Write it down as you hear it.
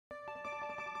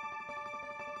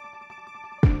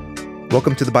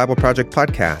Welcome to the Bible Project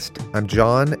Podcast. I'm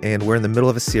John, and we're in the middle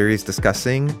of a series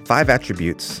discussing 5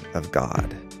 attributes of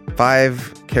God.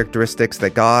 5 characteristics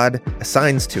that God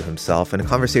assigns to himself in a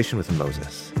conversation with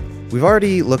Moses. We've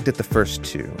already looked at the first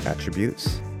 2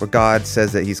 attributes, where God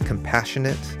says that he's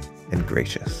compassionate and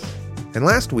gracious. And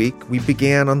last week, we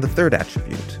began on the 3rd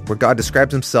attribute, where God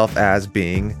describes himself as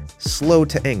being slow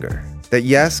to anger. That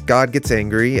yes, God gets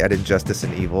angry at injustice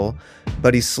and evil,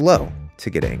 but he's slow to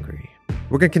get angry.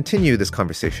 We're going to continue this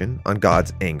conversation on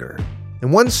God's anger.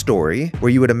 And one story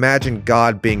where you would imagine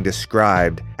God being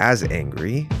described as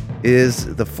angry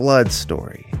is the flood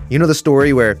story. You know the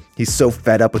story where he's so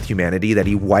fed up with humanity that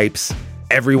he wipes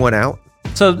everyone out?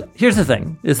 So here's the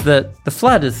thing, is that the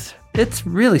flood it's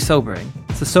really sobering.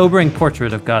 It's a sobering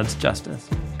portrait of God's justice.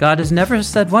 God has never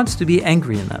said once to be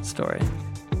angry in that story.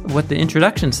 What the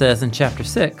introduction says in chapter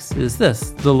 6 is this: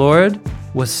 the Lord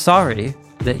was sorry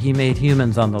that he made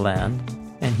humans on the land,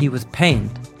 and he was pained.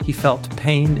 He felt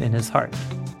pain in his heart.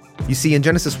 You see, in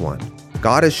Genesis 1,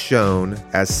 God is shown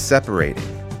as separating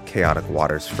chaotic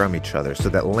waters from each other so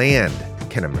that land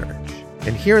can emerge.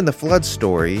 And here in the flood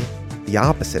story, the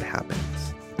opposite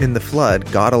happens. In the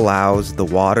flood, God allows the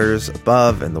waters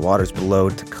above and the waters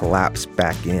below to collapse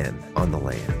back in on the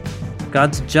land.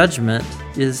 God's judgment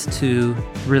is to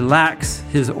relax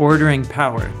his ordering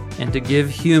power and to give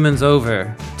humans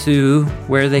over to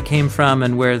where they came from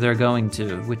and where they're going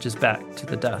to, which is back to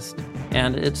the dust.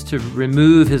 And it's to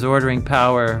remove his ordering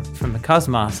power from the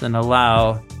cosmos and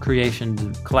allow creation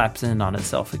to collapse in on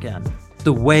itself again.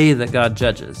 The way that God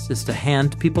judges is to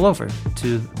hand people over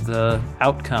to the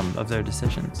outcome of their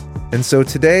decisions. And so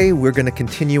today we're going to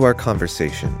continue our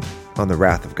conversation on the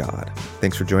wrath of God.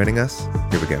 Thanks for joining us.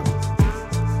 Here we go.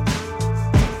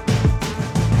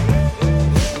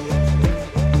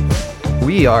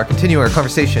 We are continuing our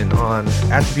conversation on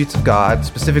attributes of God.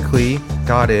 Specifically,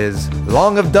 God is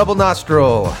long of double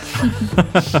nostril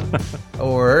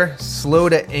or slow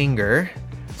to anger.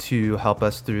 To help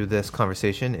us through this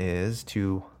conversation is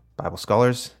 2 Bible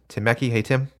scholars, Tim Mackey. Hey,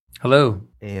 Tim. Hello.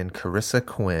 And Carissa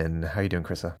Quinn. How are you doing,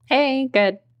 Carissa? Hey,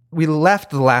 good. We left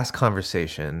the last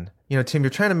conversation. You know, Tim, you're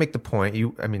trying to make the point.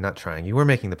 You were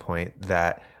making the point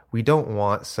that we don't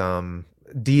want some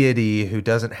deity who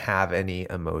doesn't have any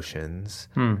emotions,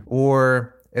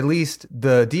 or at least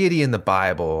the deity in the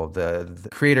Bible, the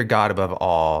creator God above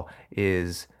all,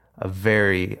 is a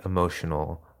very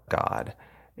emotional God,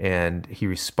 and he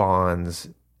responds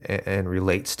and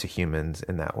relates to humans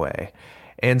in that way.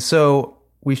 And so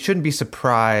we shouldn't be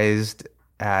surprised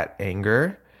at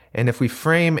anger. And if we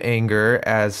frame anger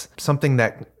as something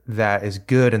that is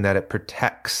good and that it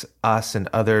protects us and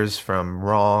others from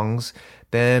wrongs,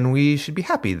 then we should be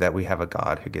happy that we have a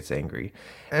God who gets angry.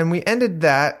 And we ended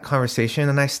that conversation,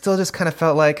 and I still just kind of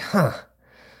felt like,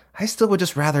 I still would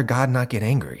just rather God not get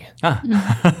angry.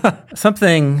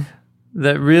 Something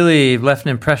that really left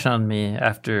an impression on me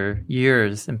after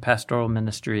years in pastoral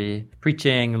ministry,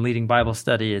 preaching and leading Bible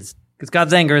studies, because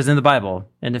God's anger is in the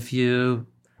Bible. And if you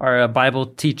are a Bible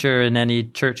teacher in any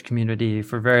church community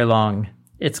for very long,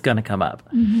 it's going to come up.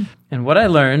 Mm-hmm. And what I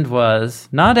learned was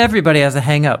not everybody has a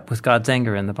hang up with God's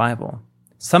anger in the Bible.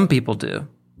 Some people do.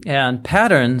 And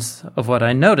patterns of what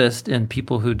I noticed in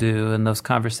people who do in those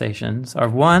conversations are,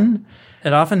 1,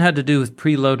 it often had to do with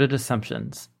preloaded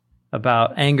assumptions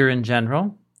about anger in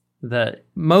general, that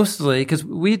mostly, because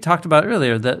we talked about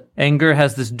earlier, that anger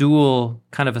has this dual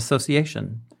kind of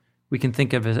association. We can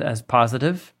think of it as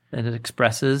positive, and it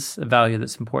expresses a value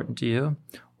that's important to you,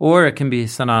 or it can be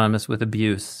synonymous with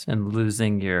abuse and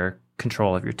losing your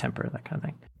control of your temper, that kind of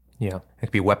thing. Yeah, it can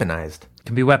be weaponized. It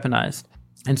can be weaponized.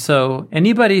 And so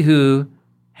anybody who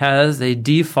has a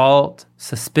default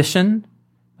suspicion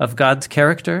of God's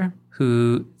character,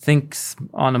 who thinks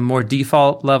on a more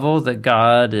default level that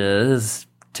God is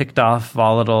ticked off,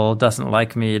 volatile, doesn't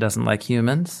like me, doesn't like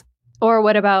humans. Or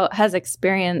what about has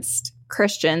experienced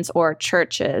Christians or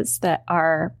churches that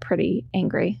are pretty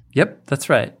angry? Yep, that's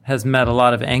right. Has met a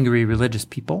lot of angry religious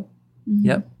people. Mm-hmm.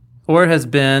 Yep. Or has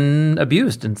been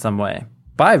abused in some way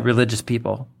by religious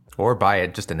people. Or by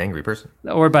just an angry person.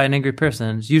 Or by an angry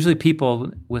person. It's usually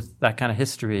people with that kind of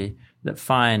history that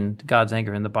find God's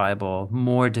anger in the Bible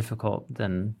more difficult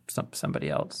than somebody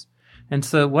else. And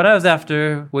so what I was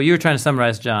after, what you were trying to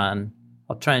summarize, John,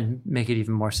 I'll try and make it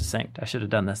even more succinct. I should have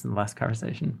done this in the last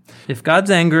conversation. If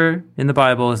God's anger in the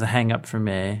Bible is a hang-up for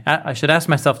me, I should ask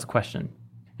myself the question,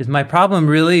 is my problem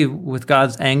really with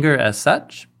God's anger as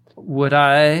such? Would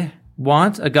I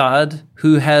want a God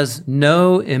who has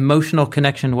no emotional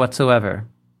connection whatsoever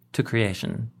to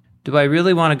creation? Do I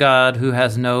really want a God who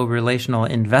has no relational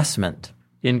investment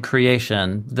in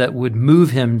creation that would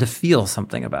move him to feel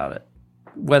something about it?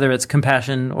 whether it's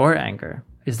compassion or anger.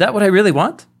 Is that what I really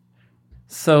want?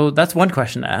 So that's one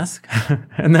question to ask.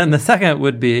 And then the second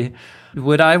would be,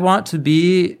 would I want to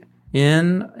be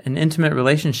in an intimate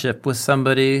relationship with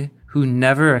somebody who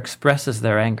never expresses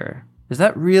their anger? Is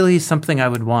that really something I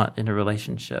would want in a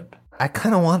relationship? I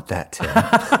kind of want that, Tim.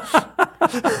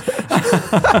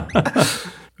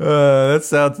 That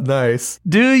sounds nice.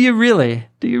 Do you really?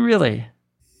 Do you really?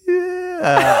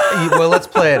 Yeah. Well, let's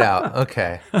play it out.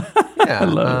 Okay.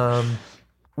 Yeah.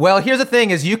 Well, here's the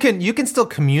thing: is you can still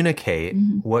communicate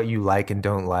what you like and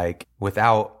don't like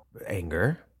without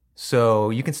anger. So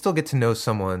you can still get to know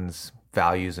someone's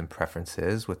values and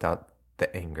preferences without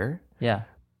the anger. Yeah.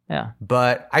 Yeah.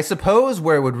 But I suppose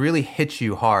where it would really hit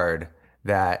you hard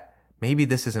that maybe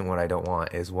this isn't what I don't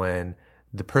want is when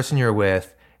the person you're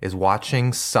with is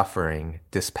watching suffering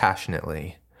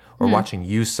dispassionately or watching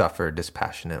you suffer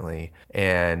dispassionately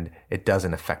and it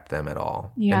doesn't affect them at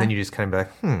all. Yeah. And then you just kind of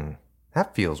be like,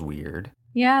 that feels weird.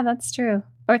 Yeah, that's true.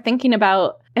 Or thinking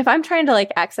about if I'm trying to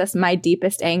like access my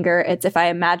deepest anger, it's if I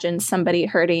imagine somebody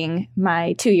hurting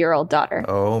my 2-year-old daughter.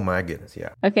 Oh my goodness,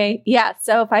 yeah. Okay. Yeah.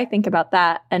 So if I think about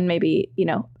that and maybe,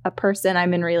 a person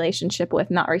I'm in relationship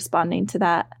with not responding to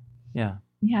that. Yeah.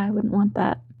 Yeah, I wouldn't want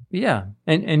that. Yeah.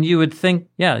 And you would think,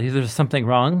 there's something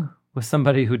wrong with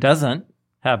somebody who doesn't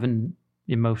have an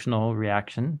emotional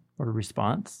reaction or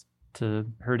response to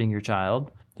hurting your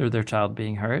child or their child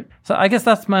being hurt. So I guess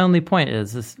that's my only point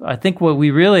is I think what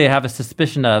we really have a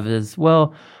suspicion of is,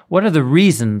 well, what are the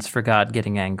reasons for God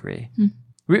getting angry?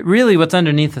 Really, what's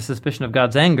underneath the suspicion of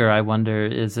God's anger, I wonder,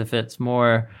 is if it's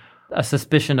more a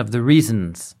suspicion of the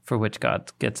reasons for which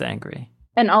God gets angry.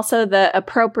 And also the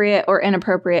appropriate or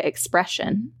inappropriate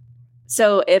expression.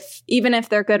 So even if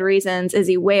they're good reasons, is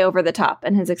he way over the top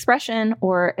in his expression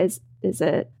or is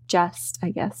it just,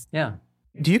 I guess? Yeah.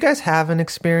 Do you guys have an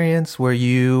experience where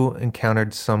you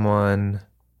encountered someone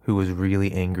who was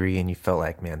really angry and you felt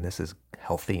like, man, this is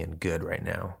healthy and good right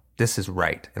now? This is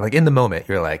right. And like in the moment,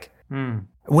 you're like,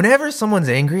 whenever someone's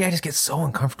angry, I just get so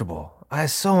uncomfortable. I'm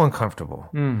so uncomfortable.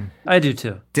 I do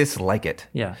too. Dislike it.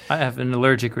 Yeah. I have an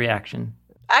allergic reaction.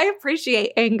 I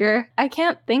appreciate anger. I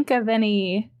can't think of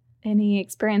any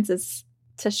experiences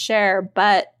to share,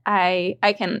 but I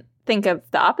can think of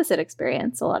the opposite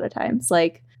experience a lot of times.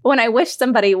 Like when I wish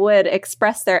somebody would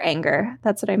express their anger.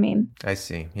 That's what I mean. I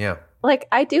see. Yeah. Like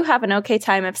I do have an okay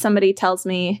time if somebody tells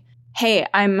me, hey,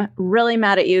 I'm really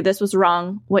mad at you. This was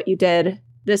wrong, what you did.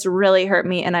 This really hurt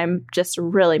me and I'm just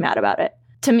really mad about it.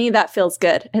 To me, that feels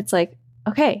good. It's like,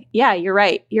 okay, yeah, you're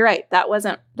right. You're right. That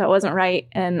wasn't right.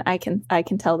 And I can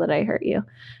tell that I hurt you.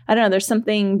 I don't know. There's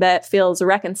something that feels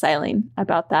reconciling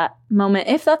about that moment.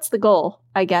 If that's the goal,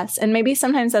 I guess. And maybe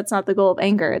sometimes that's not the goal of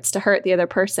anger. It's to hurt the other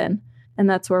person. And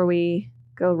that's where we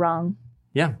go wrong.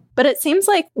 Yeah. But it seems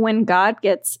like when God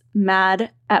gets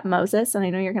mad at Moses, and I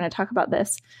know you're going to talk about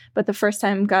this, but the first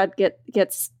time God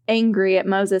gets angry at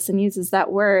Moses and uses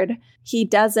that word, he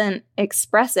doesn't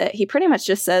express it. He pretty much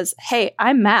just says, hey,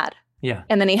 I'm mad. Yeah.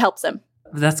 And then he helps him.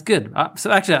 That's good.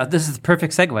 So actually, this is the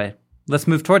perfect segue. Let's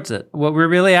move towards it. What we're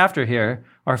really after here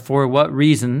are for what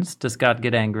reasons does God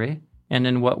get angry? And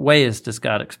in what ways does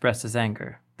God express his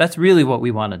anger? That's really what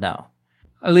we want to know.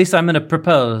 At least I'm going to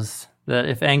propose that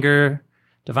if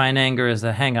divine anger is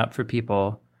a hang-up for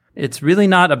people, it's really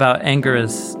not about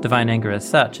divine anger as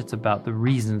such. It's about the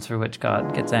reasons for which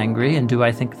God gets angry, and do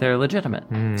I think they're legitimate?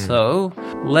 So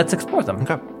let's explore them,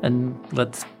 and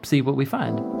let's see what we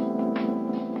find.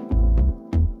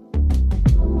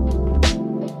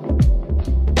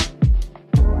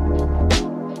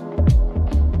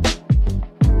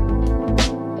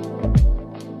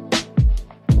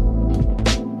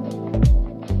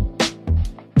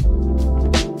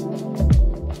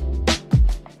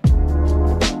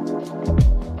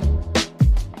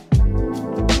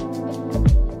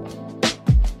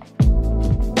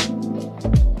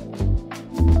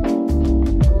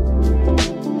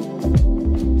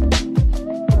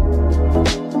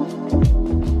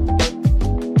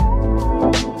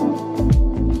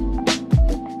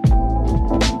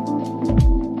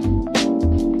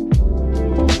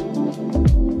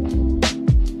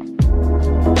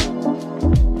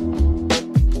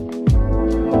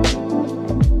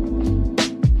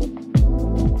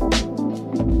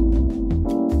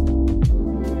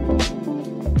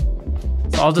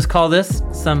 I'll just call this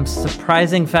some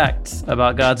surprising facts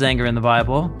about God's anger in the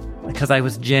Bible, because I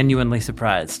was genuinely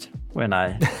surprised when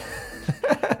I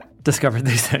discovered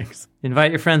these things.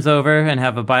 Invite your friends over and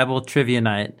have a Bible trivia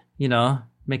night.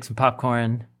 Make some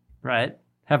popcorn, right?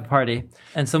 Have a party.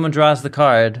 And someone draws the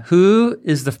card. Who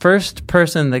is the first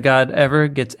person that God ever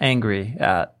gets angry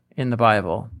at in the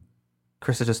Bible?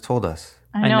 Krista just told us.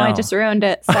 I know. I just ruined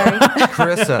it. Sorry.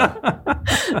 Carissa.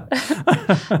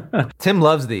 Tim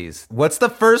loves these. What's the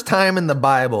first time in the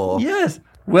Bible? Yes.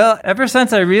 Well, ever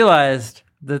since I realized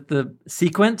that the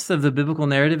sequence of the biblical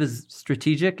narrative is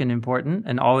strategic and important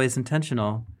and always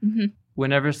intentional,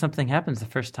 whenever something happens the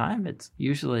first time, it's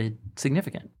usually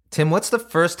significant. Tim, what's the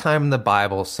first time in the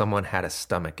Bible someone had a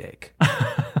stomach ache?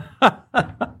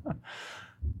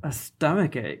 A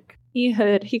stomach ache.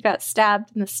 Ehud, he got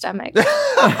stabbed in the stomach.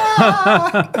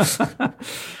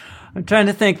 I'm trying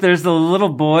to think. There's the little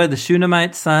boy, the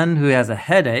Shunammite son, who has a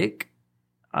headache,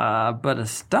 but a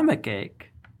stomach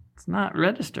ache. It's not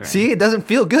registering. See, it doesn't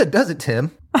feel good, does it,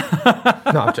 Tim?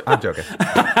 No, I'm joking.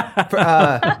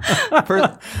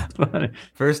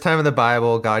 First time in the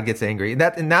Bible, God gets angry.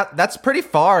 That's pretty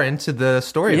far into the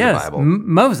story of the Bible.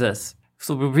 Moses.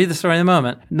 So we'll read the story in a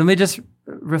moment. Let me just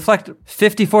reflect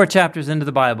 54 chapters into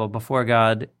the Bible before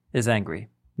God is angry.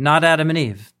 Not Adam and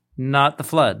Eve. Not the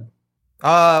flood.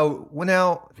 Well,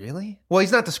 now, really? Well,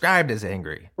 he's not described as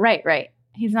angry. Right.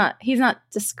 He's not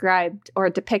described or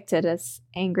depicted as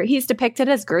angry. He's depicted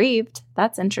as grieved.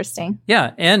 That's interesting.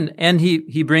 Yeah, and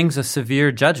he brings a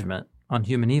severe judgment on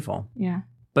human evil. Yeah.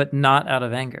 But not out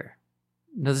of anger.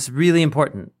 No, this is really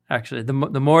important, actually. The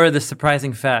more this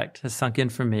surprising fact has sunk in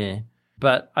for me,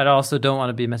 but I also don't want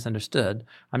to be misunderstood.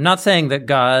 I'm not saying that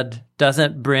God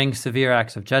doesn't bring severe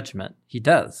acts of judgment. He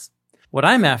does. What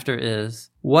I'm after is,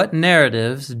 what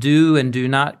narratives do and do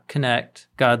not connect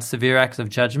God's severe acts of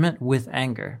judgment with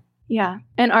anger? Yeah.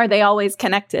 And are they always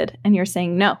connected? And you're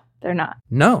saying, no, they're not.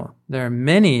 No. There are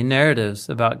many narratives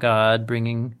about God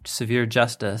bringing severe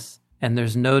justice, and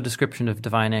there's no description of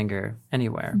divine anger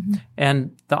anywhere.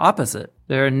 And the opposite.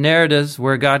 There are narratives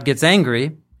where God gets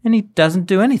angry, and he doesn't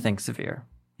do anything severe.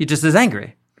 He just is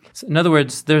angry. So in other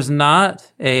words, there's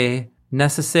not a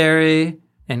necessary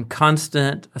and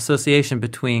constant association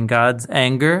between God's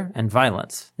anger and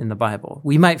violence in the Bible.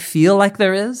 We might feel like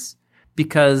there is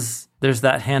because there's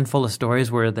that handful of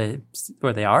stories where they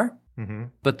are,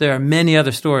 but there are many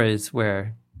other stories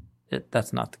where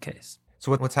that's not the case.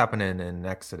 So what's happening in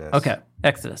Exodus? Okay,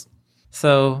 Exodus.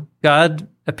 So God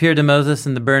appeared to Moses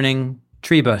in the burning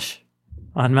tree bush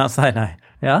on Mount Sinai.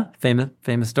 Yeah,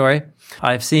 famous story.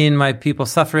 I've seen my people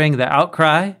suffering. The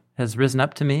outcry has risen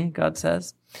up to me, God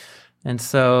says. And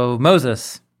so,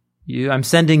 Moses, I'm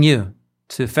sending you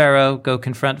to Pharaoh. Go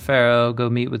confront Pharaoh. Go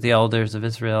meet with the elders of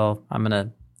Israel. I'm going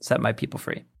to set my people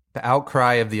free. The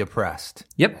outcry of the oppressed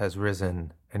has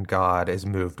risen, and God is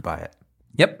moved by it.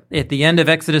 Yep. At the end of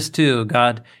Exodus 2,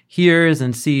 God hears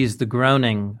and sees the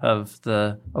groaning of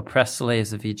the oppressed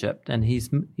slaves of Egypt, and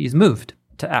he's moved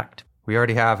to act. We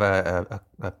already have a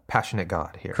passionate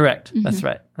God here. Correct. That's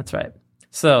right.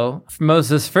 So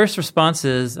Moses' first response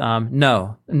is,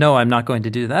 no, I'm not going to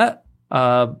do that.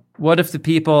 What if the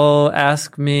people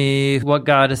ask me what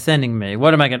God is sending me?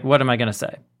 What am I going to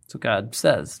say? So God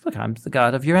says, look, I'm the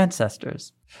God of your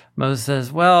ancestors. Moses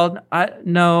says, well,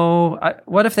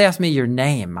 what if they ask me your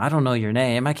name? I don't know your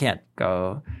name. I can't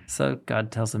go. So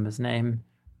God tells him his name.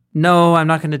 No, I'm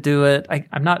not going to do it.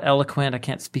 I'm not eloquent. I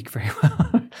can't speak very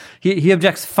well. He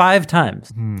objects 5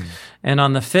 times. And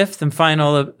on the 5th and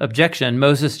final objection,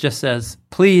 Moses just says,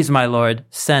 please, my Lord,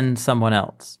 send someone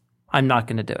else. I'm not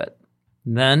going to do it.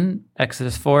 Then,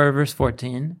 Exodus 4, verse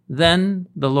 14, then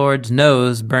the Lord's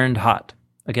nose burned hot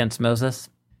against Moses.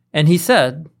 And he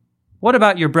said, what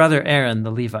about your brother Aaron,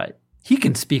 the Levite? He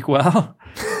can speak well.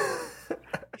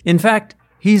 In fact,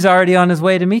 he's already on his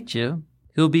way to meet you.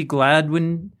 He'll be glad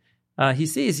when he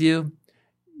sees you.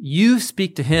 You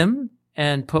speak to him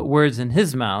and put words in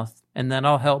his mouth, and then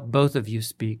I'll help both of you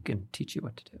speak and teach you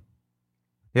what to do.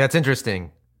 Yeah, it's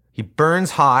interesting. He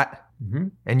burns hot,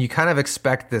 and you kind of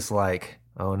expect this like,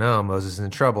 oh no, Moses is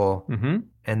in trouble.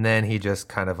 And then he just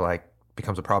kind of like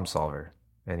becomes a problem solver.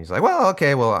 And he's like, well,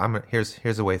 okay, well,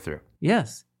 here's a way through.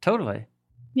 Yes, totally.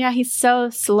 Yeah, he's so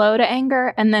slow to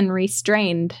anger and then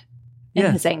restrained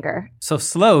in his anger. So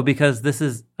slow because this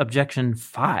is objection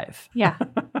 5. Yeah.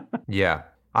 Yeah.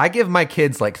 I give my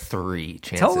kids like 3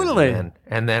 chances. Totally.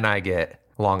 And then I get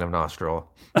long of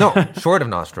nostril. No, short of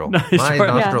nostril. My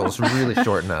nostrils really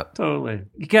shorten up. Totally.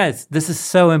 You guys, this is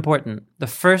so important. The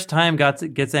first time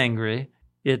God gets angry,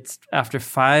 it's after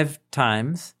 5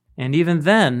 times. And even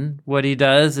then, what he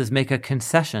does is make a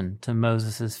concession to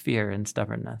Moses' fear and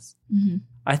stubbornness.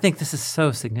 I think this is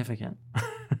so significant.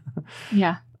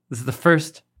 Yeah. This is the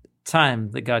first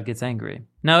time that God gets angry.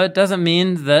 Now, it doesn't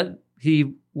mean that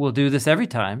he will do this every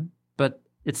time, but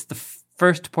it's the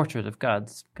first portrait of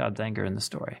God's anger in the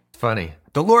story. Funny.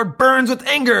 The Lord burns with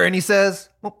anger, and he says,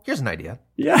 well, here's an idea.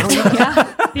 Yeah.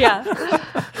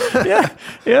 Yeah.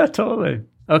 Yeah, totally.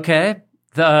 Okay.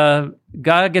 The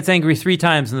God gets angry 3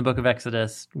 times in the book of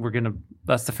Exodus.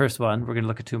 That's the first one. We're going to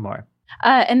look at 2 more.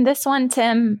 And this one,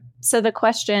 Tim, so the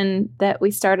question that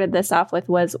we started this off with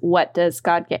was, what does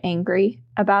God get angry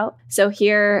about? So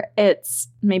here it's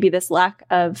maybe this lack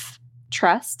of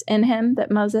trust in him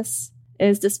that Moses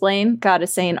is displaying. God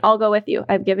is saying, I'll go with you.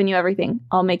 I've given you everything.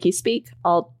 I'll make you speak.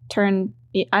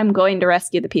 I'm going to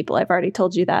rescue the people. I've already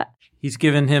told you that. He's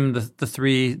given him the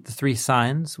three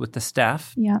signs with the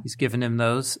staff. Yeah. He's given him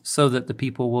those so that the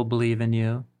people will believe in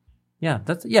you.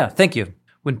 Thank you.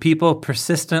 When people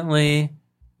persistently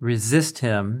resist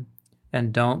him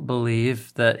and don't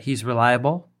believe that he's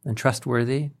reliable and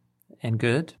trustworthy and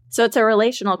good. So it's a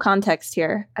relational context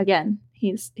here. Again,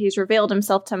 he's revealed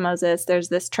himself to Moses. There's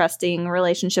this trusting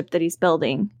relationship that he's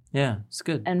building. Yeah, it's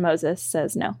good. And Moses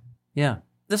says no. Yeah.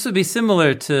 This would be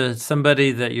similar to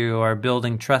somebody that you are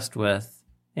building trust with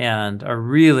and are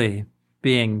really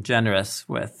being generous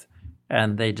with,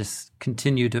 and they just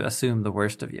continue to assume the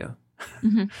worst of you.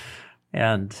 Mm-hmm.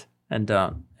 and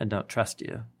don't trust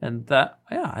you. And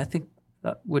I think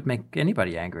that would make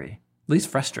anybody angry, at least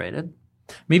frustrated.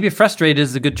 Maybe frustrated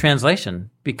is a good translation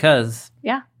because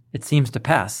it seems to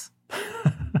pass.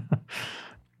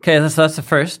 Okay, so that's the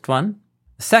first one.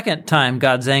 The second time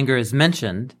God's anger is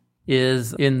mentioned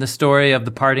is in the story of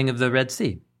the parting of the Red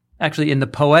Sea, actually in the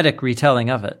poetic retelling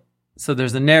of it. So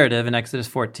there's a narrative in Exodus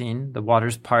 14, the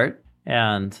waters part,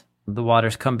 and the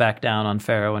waters come back down on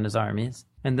Pharaoh and his armies.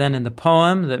 And then in the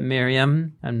poem that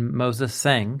Miriam and Moses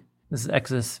sang, this is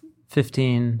Exodus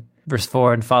 15, verse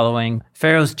 4 and following,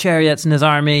 Pharaoh's chariots and his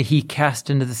army he cast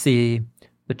into the sea.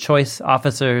 The choice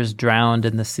officers drowned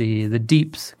in the sea. The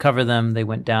deeps cover them. They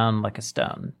went down like a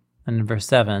stone. And in verse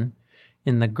 7,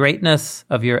 in the greatness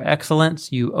of your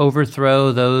excellence, you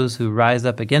overthrow those who rise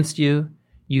up against you.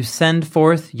 You send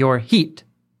forth your heat,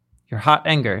 your hot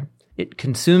anger. It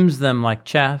consumes them like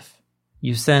chaff.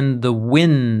 You send the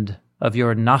wind of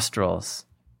your nostrils,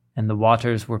 and the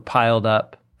waters were piled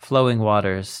up. Flowing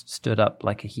waters stood up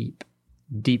like a heap.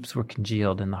 Deeps were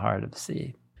congealed in the heart of the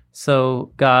sea.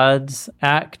 So God's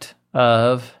act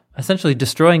of essentially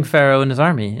destroying Pharaoh and his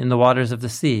army in the waters of the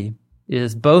sea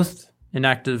is both an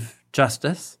act of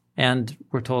justice, and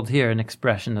we're told here an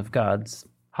expression of God's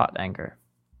hot anger.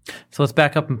 So let's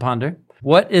back up and ponder.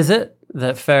 What is it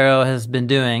that Pharaoh has been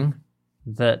doing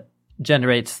that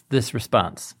generates this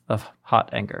response of hot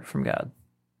anger from God?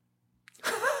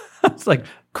 It's like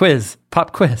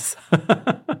pop quiz.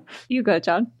 You go,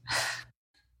 John.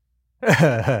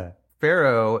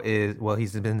 Pharaoh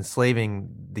he's been enslaving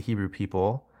the Hebrew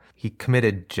people. He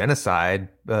committed genocide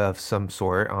of some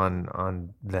sort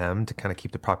on them to kind of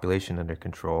keep the population under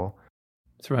control.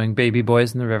 Throwing baby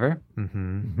boys in the river.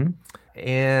 Mm-hmm. Mm-hmm.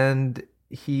 And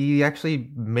he actually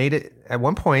made it, at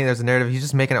one point, there's a narrative, he's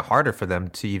just making it harder for them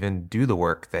to even do the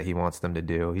work that he wants them to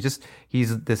do.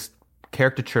 He's this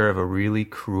caricature of a really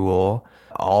cruel,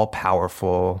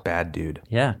 all-powerful, bad dude.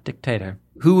 Yeah, dictator.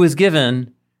 Who was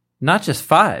given not just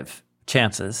 5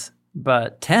 chances,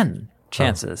 but 10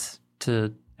 chances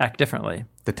to act differently.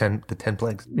 The 10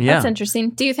 plagues. Yeah. That's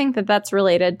interesting. Do you think that that's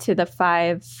related to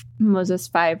the Moses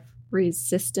 5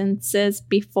 resistances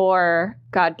before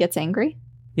God gets angry?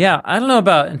 Yeah, I don't know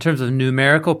about in terms of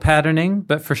numerical patterning,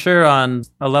 but for sure on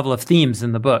a level of themes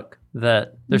in the book,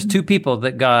 that there's 2 people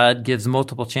that God gives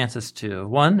multiple chances to.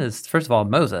 One is, first of all,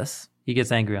 Moses. He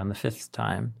gets angry on the 5th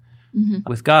time. Mm-hmm.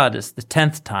 With God, it's the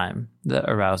 10th time that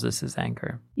arouses his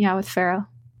anger. Yeah, with Pharaoh.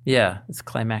 Yeah, it's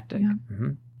climactic. Yeah. Mm-hmm.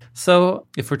 So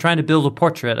if we're trying to build a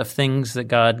portrait of things that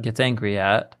God gets angry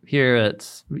at, here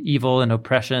it's evil and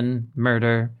oppression,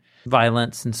 murder,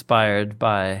 violence inspired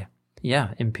by,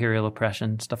 imperial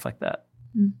oppression, stuff like that.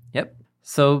 Mm. Yep.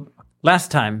 So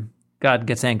last time God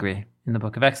gets angry in the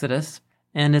book of Exodus,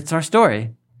 and it's our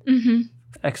story. Mm-hmm.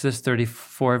 Exodus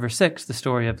 34, verse 6, the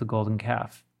story of the golden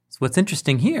calf. So what's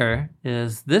interesting here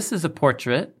is this is a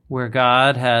portrait where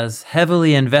God has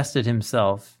heavily invested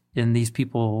himself in these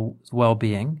people's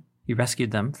well-being. He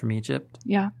rescued them from Egypt,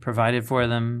 provided for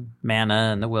them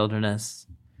manna in the wilderness,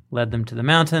 led them to the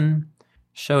mountain,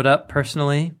 showed up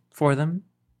personally for them,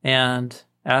 and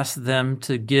asked them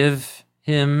to give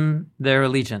him their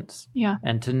allegiance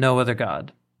and to no other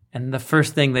God. And the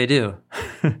first thing they do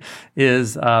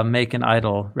is make an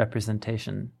idol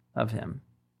representation of him.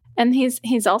 And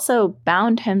he's also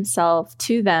bound himself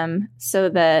to them so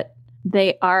that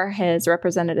they are his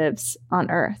representatives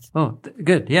on earth. Oh,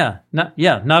 good. Yeah.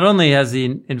 Not only has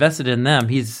he invested in them,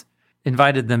 he's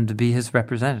invited them to be his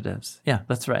representatives. Yeah,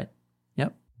 that's right.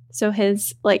 Yep. So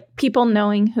his, people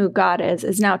knowing who God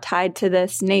is now tied to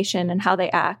this nation and how they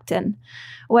act and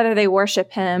whether they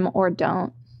worship him or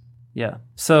don't. Yeah.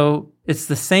 So it's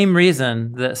the same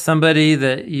reason that somebody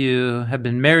that you have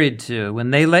been married to,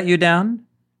 when they let you down,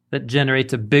 that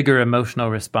generates a bigger emotional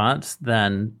response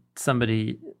than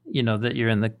somebody, that you're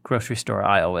in the grocery store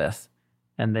aisle with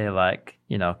and they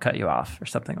cut you off or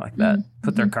something like that,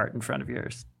 put their cart in front of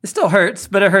yours. It still hurts,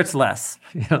 but it hurts less,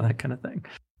 that kind of thing.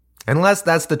 Unless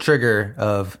that's the trigger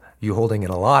of you holding in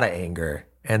a lot of anger,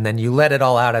 and then you let it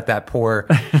all out at that poor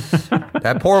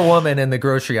woman in the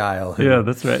grocery aisle who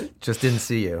that's right. just didn't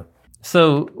see you.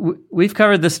 So we've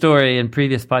covered this story in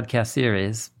previous podcast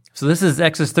series. So this is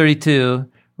Exodus 32,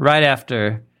 right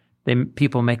after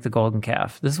people make the golden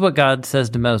calf. This is what God says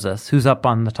to Moses, who's up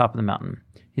on the top of the mountain.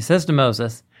 He says to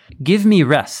Moses, "Give me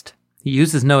rest." He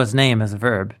uses Noah's name as a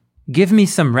verb. "Give me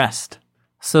some rest,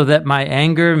 so that my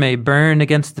anger may burn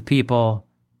against the people.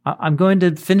 I'm going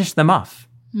to finish them off.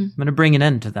 I'm going to bring an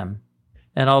end to them.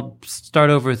 And I'll start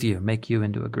over with you, make you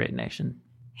into a great nation."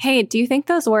 Hey, do you think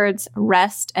those words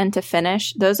rest and to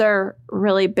finish, those are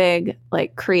really big,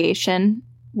 creation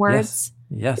words?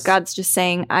 Yes. God's just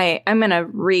saying, I'm going to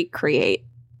recreate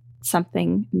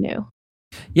something new.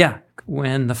 Yeah.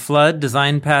 When the flood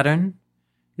design pattern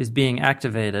is being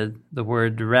activated, the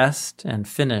word rest and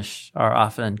finish are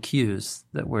often cues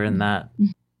that we're in that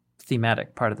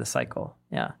thematic part of the cycle.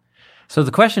 Yeah. So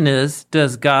the question is,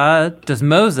 does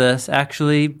Moses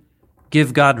actually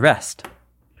give God rest?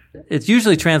 It's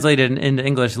usually translated into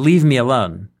English, "leave me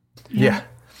alone." Yeah.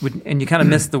 And you kind of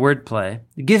miss the wordplay.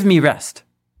 "Give me rest."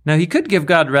 Now, he could give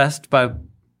God rest by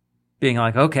being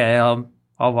like, okay, I'll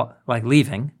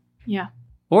leaving. Yeah.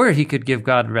 Or he could give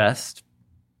God rest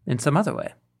in some other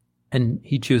way. And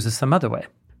he chooses some other way.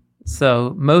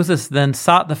 So Moses then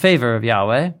sought the favor of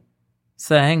Yahweh,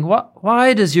 saying,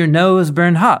 "Why does your nose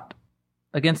burn hot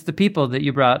against the people that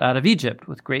you brought out of Egypt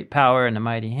with great power and a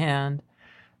mighty hand?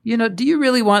 Do you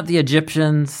really want the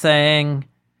Egyptians saying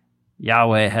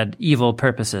Yahweh had evil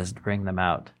purposes to bring them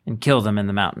out and kill them in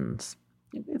the mountains?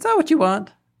 Is that what you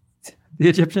want? The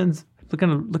Egyptians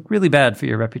look really bad for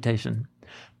your reputation.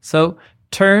 So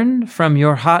turn from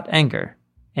your hot anger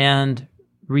and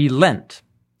relent,"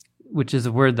 which is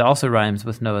a word that also rhymes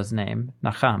with Noah's name,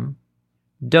 Nacham.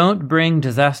 "Don't bring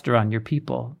disaster on your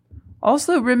people.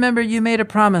 Also remember you made a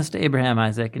promise to Abraham,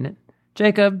 Isaac, and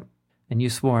Jacob, and you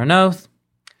swore an oath."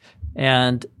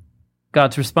 And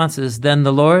God's response is, "Then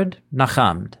the Lord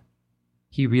nachamed."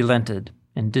 He relented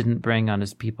and didn't bring on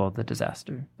his people the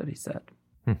disaster that he said.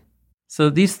 So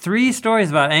these three stories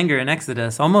about anger in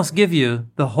Exodus almost give you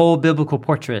the whole biblical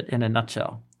portrait in a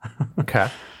nutshell. Okay.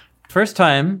 First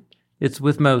time, it's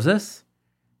with Moses.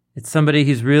 It's somebody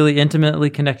he's really intimately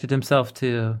connected himself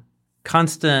to.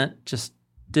 Constant, just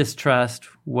distrust,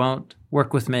 won't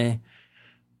work with me.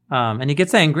 And he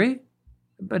gets angry,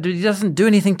 but he doesn't do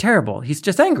anything terrible. He's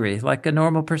just angry, like a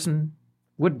normal person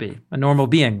would be, a normal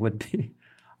being would be.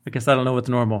 I guess I don't know what's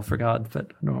normal for God,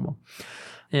 but normal.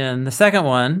 In the second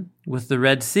one, with the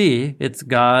Red Sea, it's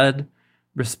God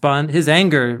his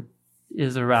anger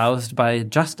is aroused by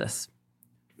justice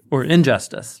or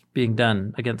injustice being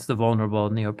done against the vulnerable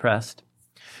and the oppressed.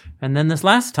 And then this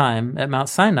last time at Mount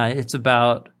Sinai, it's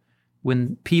about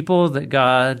when people that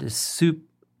God is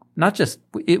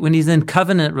when he's in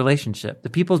covenant relationship, the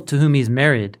people to whom he's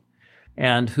married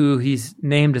and who he's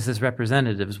named as his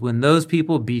representatives, when those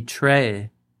people betray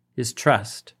his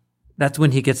trust, that's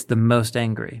when he gets the most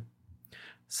angry.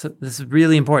 So this is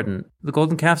really important. The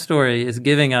golden calf story is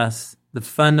giving us the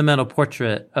fundamental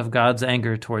portrait of God's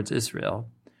anger towards Israel.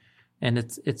 And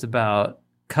it's about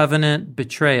covenant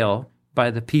betrayal by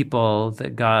the people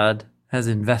that God has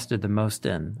invested the most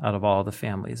in out of all the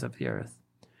families of the earth.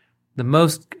 The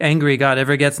most angry God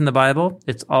ever gets in the Bible,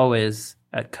 it's always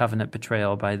at covenant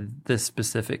betrayal by this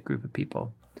specific group of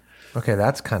people. Okay,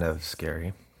 that's kind of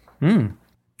scary.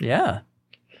 Yeah.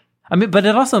 I mean, but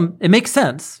it makes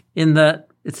sense in that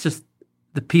it's just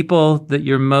the people that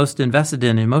you're most invested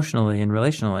in emotionally and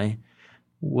relationally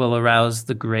will arouse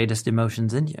the greatest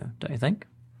emotions in you, don't you think?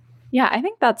 Yeah, I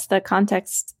think that's the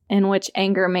context in which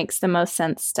anger makes the most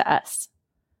sense to us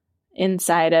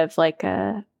inside of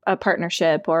a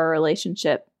partnership or a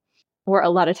relationship, or a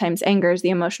lot of times anger is the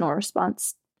emotional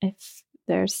response if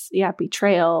there's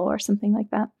betrayal or something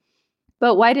like that.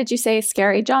 But why did you say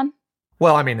scary, John?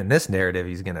 Well, I mean, in this narrative,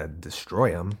 he's going to destroy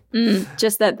him.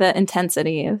 Just that the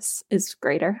intensity is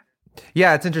greater.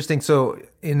 Yeah, it's interesting. So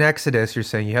in Exodus, you're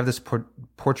saying you have this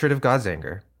portrait of God's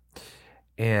anger,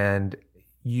 and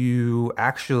you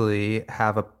actually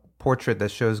have a portrait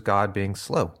that shows God being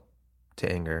slow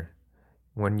to anger.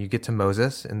 When you get to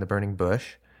Moses in the burning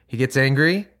bush, he gets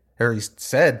angry, or he's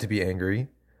said to be angry,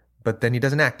 but then he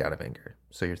doesn't act out of anger.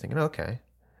 So you're thinking, okay,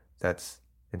 that's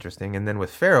interesting. And then with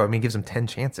Pharaoh, I mean, he gives him 10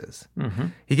 chances.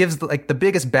 He gives like the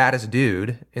biggest, baddest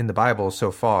dude in the Bible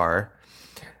so far.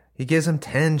 He gives him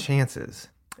 10 chances.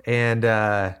 And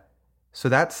so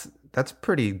that's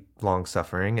pretty long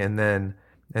suffering. And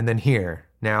then here,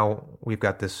 now we've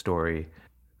got this story.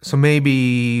 So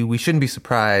maybe we shouldn't be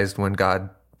surprised when God,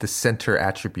 the center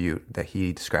attribute that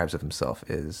he describes of himself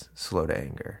is slow to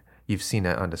anger. You've seen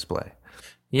it on display.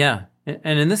 Yeah.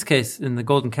 And in this case, in the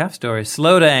golden calf story,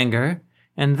 slow to anger,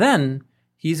 and then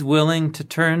he's willing to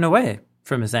turn away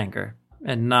from his anger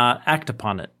and not act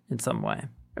upon it in some way,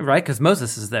 right? Because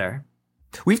Moses is there.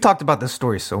 We've talked about this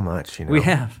story so much, you know. We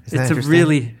have. It's a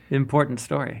really important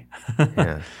story.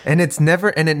 Yeah. And it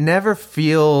never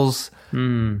feels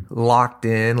locked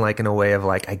in, like in a way of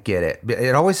like, I get it.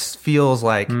 It always feels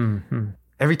like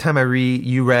every time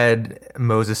you read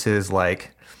Moses's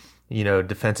like, you know,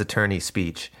 defense attorney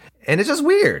speech, and it's just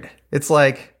weird. It's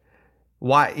like,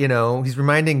 why, you know, he's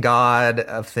reminding God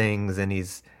of things, and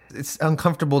it's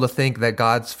uncomfortable to think that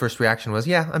God's first reaction was,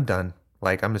 yeah, I'm done.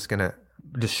 Like, I'm just going to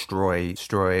destroy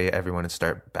everyone and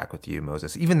start back with you,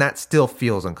 Moses. Even that still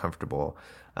feels uncomfortable.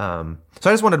 So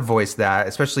I just wanted to voice that,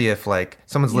 especially if like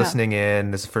someone's listening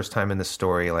in, this is the first time in the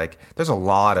story, like there's a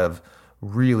lot of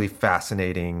really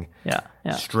fascinating,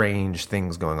 strange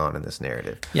things going on in this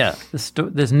narrative. Yeah,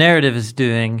 this narrative is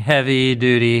doing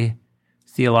heavy-duty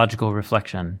theological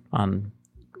reflection on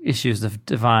issues of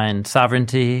divine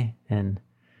sovereignty and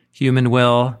human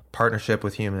will. Partnership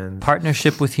with humans.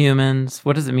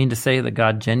 What does it mean to say that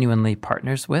God genuinely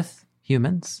partners with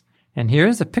humans? And here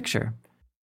is a picture.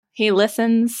 He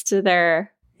listens to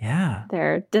their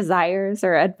desires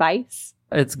or advice.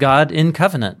 It's God in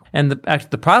covenant. And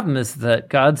the problem is that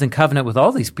God's in covenant with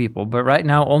all these people, but right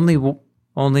now only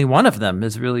one of them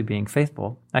is really being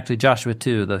faithful. Actually, Joshua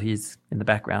too, though he's in the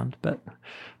background. But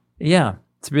yeah,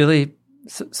 it's really...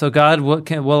 So God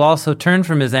will also turn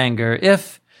from his anger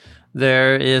if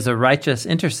there is a righteous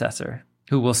intercessor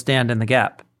who will stand in the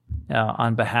gap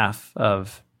on behalf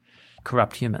of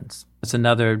corrupt humans. It's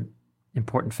another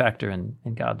important factor in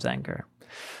God's anger.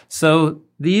 So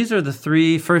these are the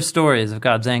three first stories of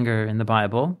God's anger in the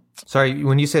Bible. Sorry,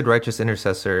 when you said righteous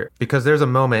intercessor, because there's a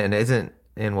moment, and it isn't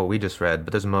in what we just read,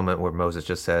 but there's a moment where Moses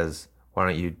just says, why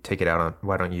don't you take it out on,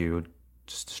 why don't you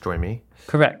just destroy me?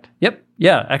 Correct. Yep.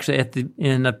 Yeah, actually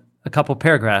in a couple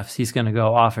paragraphs, he's going to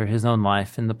go offer his own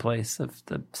life in the place of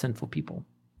the sinful people.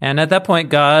 And at that point,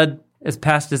 God is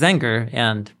past his anger,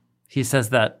 and he says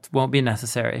that won't be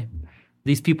necessary.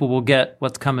 These people will get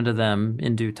what's coming to them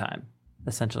in due time.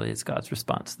 Essentially, it's God's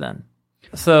response then.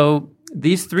 So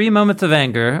these three moments of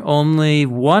anger, only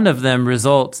one of them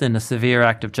results in a severe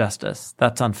act of justice.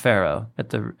 That's on Pharaoh at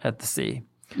the sea.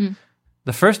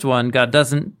 The first one, God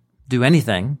doesn't do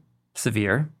anything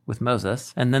severe with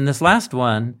Moses. And then this last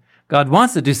one, God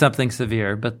wants to do something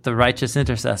severe, but the righteous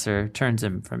intercessor turns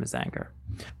him from his anger.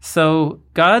 So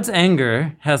God's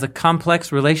anger has a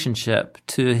complex relationship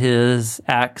to his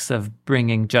acts of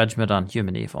bringing judgment on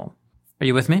human evil. Are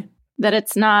you with me? That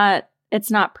it's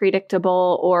not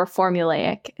predictable or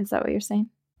formulaic. Is that what you're saying?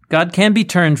 God can be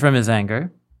turned from his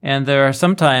anger, and there are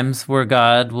some times where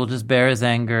God will just bear his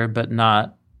anger but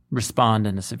not respond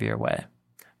in a severe way.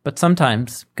 But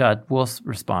sometimes God will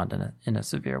respond in a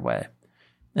severe way.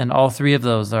 And all three of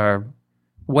those are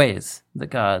ways that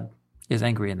God is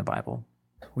angry in the Bible.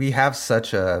 We have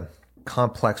such a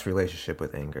complex relationship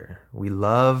with anger. We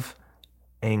love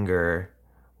anger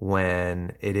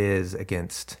when it is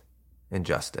against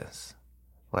injustice.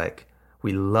 Like,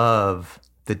 we love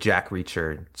the Jack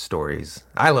Reacher stories.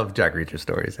 I love Jack Reacher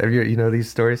stories. Have you know these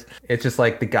stories? It's just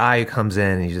like the guy who comes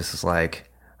in and he just is like,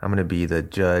 I'm going to be the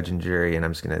judge and jury, and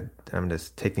I'm going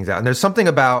to take things out. And there's something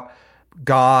about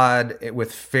God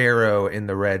with Pharaoh in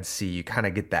the Red Sea. You kind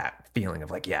of get that feeling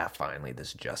of like, yeah, finally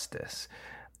this justice.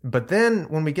 But then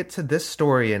when we get to this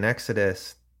story in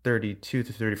Exodus 32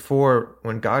 to 34,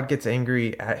 when God gets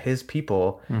angry at his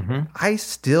people, I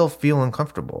still feel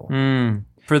uncomfortable.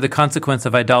 For the consequence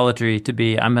of idolatry to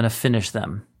be, I'm going to finish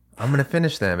them.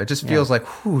 It just feels like,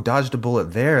 whew, dodged a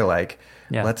bullet there. Like,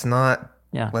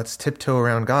 let's tiptoe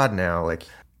around God now. Like,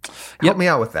 help me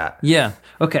out with that. Yeah.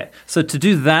 Okay. So to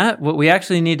do that, what we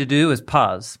actually need to do is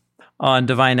pause on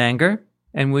divine anger,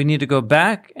 and we need to go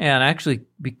back and actually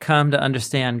come to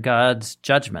understand God's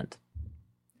judgment.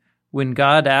 When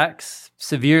God acts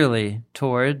severely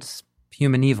towards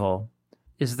human evil,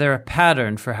 is there a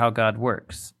pattern for how God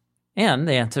works? And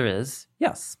the answer is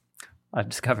yes, I've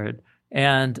discovered.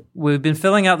 And we've been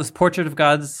filling out this portrait of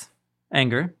God's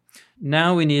anger.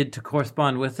 Now we need to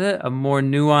correspond with it, a more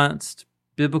nuanced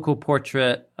biblical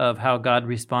portrait of how God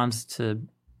responds to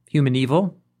human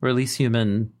evil, or at least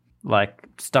human like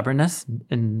stubbornness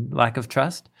and lack of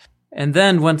trust. And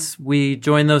then once we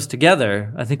join those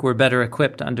together, I think we're better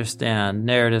equipped to understand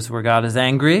narratives where God is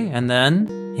angry and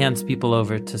then hands people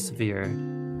over to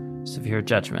severe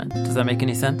judgment. Does that make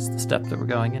any sense, the step that we're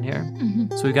going in here?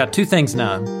 Mm-hmm. So we've got two things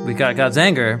now. We've got God's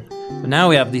anger, but now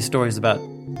we have these stories about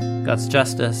God's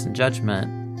justice and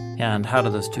judgment, and how do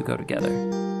those two go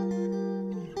together?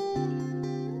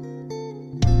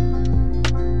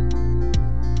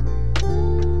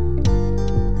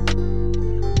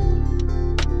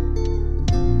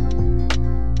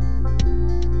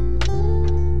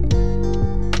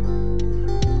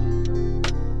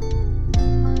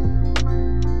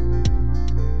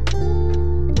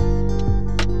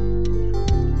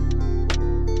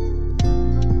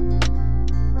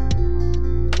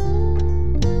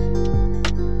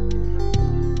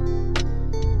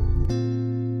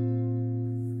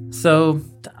 So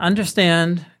to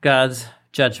understand God's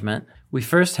judgment, we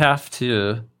first have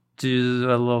to do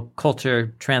a little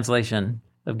culture translation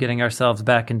of getting ourselves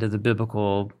back into the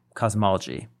biblical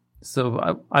cosmology.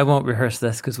 So I won't rehearse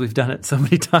this because we've done it so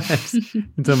many times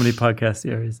in so many podcast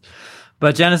series.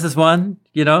 But Genesis 1,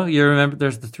 you remember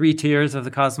there's the 3 tiers of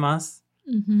the cosmos.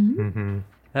 Mm-hmm. Mm-hmm.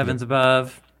 Heavens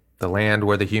above. The land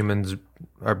where the humans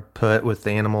are put with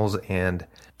the animals, and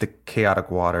the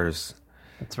chaotic waters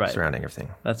That's right. surrounding everything.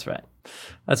 That's right.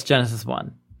 That's Genesis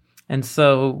 1. And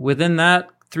so within that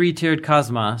 3-tiered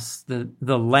cosmos,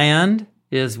 the land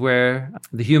is where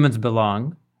the humans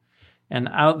belong. And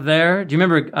out there, do you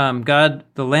remember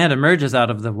the land emerges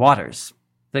out of the waters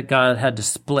that God had to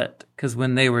split? Because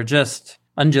when they were just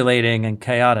undulating and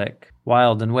chaotic,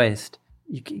 wild and waste,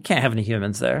 you can't have any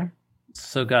humans there.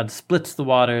 So God splits the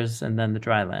waters and then the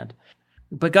dry land.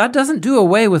 But God doesn't do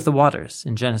away with the waters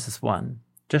in Genesis 1.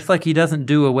 Just like he doesn't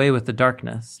do away with the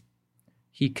darkness,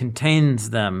 he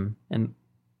contains them and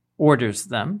orders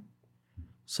them.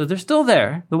 So they're still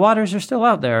there. The waters are still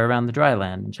out there around the dry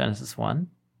land in Genesis 1.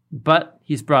 But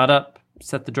he's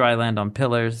set the dry land on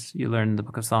pillars. You learn in the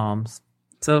book of Psalms.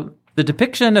 So the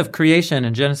depiction of creation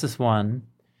in Genesis 1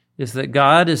 is that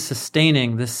God is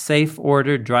sustaining this safe,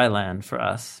 ordered dry land for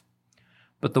us.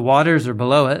 But the waters are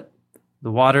below it.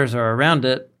 The waters are around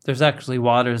it. There's actually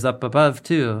waters up above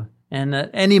too. And at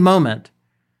any moment,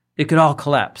 it could all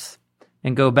collapse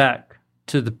and go back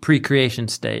to the pre-creation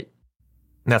state.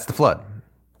 And that's the flood.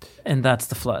 And that's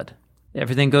the flood.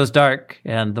 Everything goes dark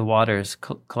and the waters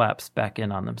collapse back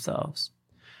in on themselves.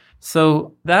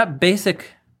 So that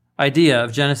basic idea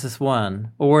of Genesis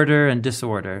 1, order and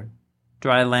disorder,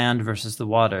 dry land versus the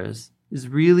waters, is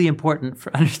really important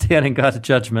for understanding God's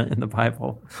judgment in the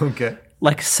Bible. Okay.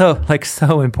 Like so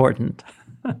important.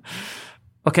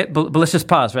 Okay, but let's just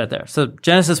pause right there. So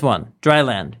Genesis 1, dry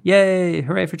land. Yay,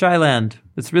 hooray for dry land.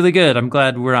 It's really good. I'm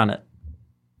glad we're on it.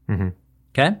 Mm-hmm.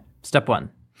 Okay, step 1.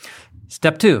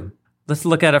 Step 2, let's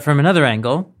look at it from another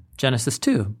angle. Genesis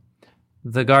 2,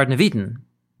 the Garden of Eden.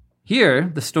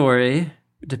 Here, the story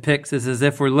depicts is as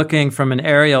if we're looking from an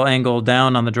aerial angle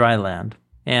down on the dry land.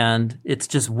 And it's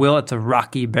a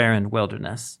rocky, barren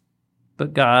wilderness.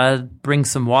 But God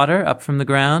brings some water up from the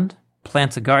ground,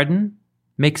 plants a garden,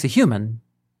 makes a human.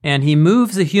 And he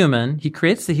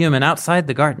creates the human outside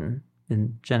the garden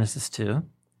in Genesis 2.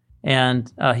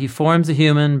 And he forms a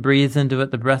human, breathes into it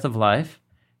the breath of life.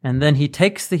 And then he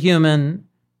takes the human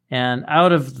and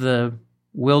out of the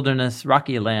wilderness,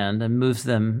 rocky land, and moves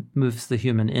the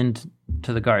human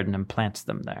into the garden and plants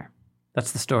them there.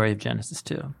 That's the story of Genesis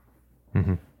 2.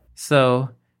 Mm-hmm. So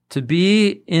to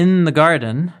be in the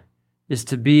garden is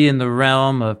to be in the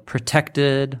realm of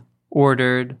protected,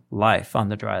 ordered life on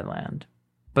the dry land.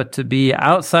 But to be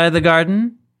outside the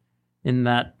garden, in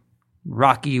that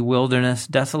rocky wilderness,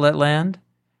 desolate land,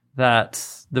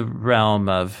 that's the realm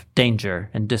of danger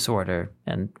and disorder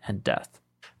and death.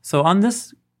 So on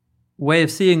this way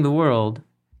of seeing the world,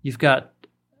 you've got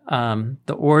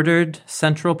the ordered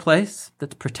central place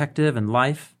that's protective and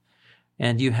life,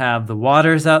 and you have the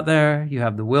waters out there, you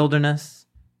have the wilderness.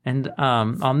 And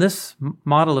on this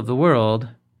model of the world,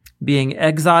 being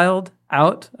exiled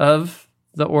out of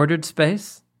the ordered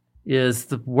space is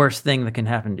the worst thing that can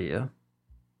happen to you.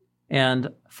 And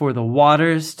for the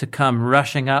waters to come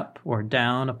rushing up or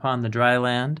down upon the dry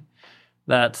land,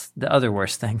 that's the other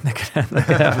worst thing that could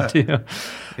happen to you.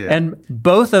 Yeah. And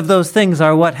both of those things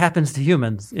are what happens to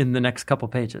humans in the next couple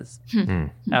pages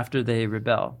after they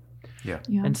rebel. Yeah.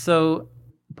 And so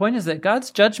the point is that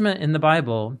God's judgment in the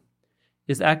Bible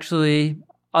is actually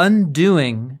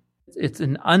undoing. It's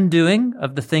an undoing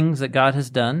of the things that God has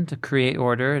done to create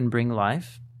order and bring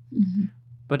life. Mm-hmm.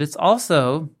 But it's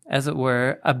also, as it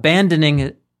were,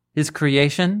 abandoning his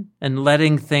creation and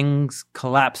letting things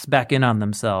collapse back in on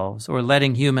themselves, or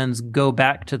letting humans go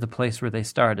back to the place where they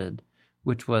started,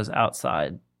 which was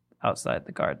outside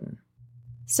the garden.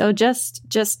 So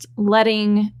just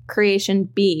letting creation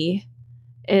be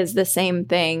is the same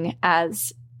thing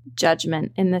as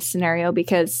judgment in this scenario,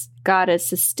 because God is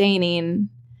sustaining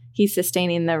the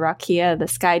rakia, the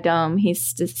sky dome.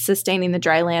 He's sustaining the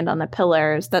dry land on the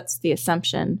pillars. That's the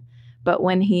assumption. But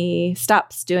when he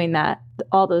stops doing that,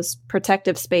 all those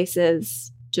protective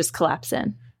spaces just collapse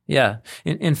in. Yeah.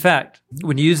 In fact,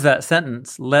 when you use that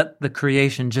sentence, let the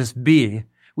creation just be,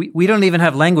 we don't even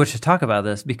have language to talk about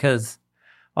this, because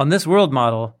on this world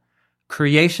model,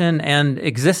 creation and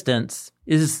existence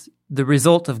is the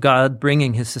result of God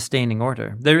bringing his sustaining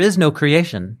order. There is no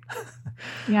creation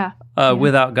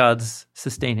without God's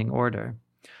sustaining order.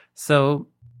 So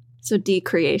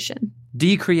decreation.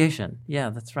 Decreation. Yeah,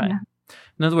 that's right. Yeah.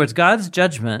 In other words, God's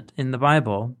judgment in the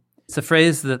Bible, it's a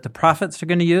phrase that the prophets are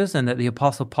going to use and that the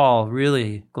Apostle Paul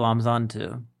really gloms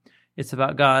onto. It's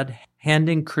about God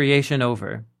handing creation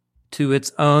over to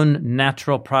its own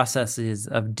natural processes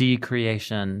of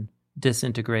decreation,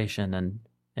 disintegration,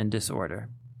 and disorder.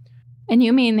 And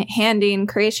you mean handing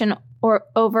creation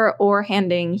over or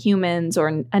handing humans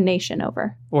or a nation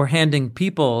over? Or handing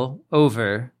people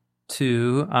over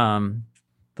to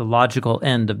the logical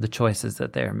end of the choices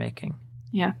that they're making.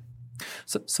 Yeah.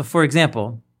 So for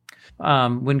example,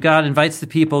 when God invites the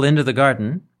people into the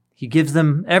garden, he gives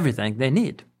them everything they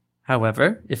need.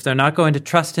 However, if they're not going to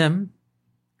trust him,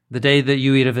 the day that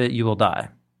you eat of it, you will die.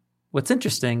 What's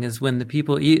interesting is when the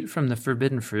people eat from the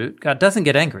forbidden fruit, God doesn't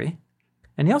get angry,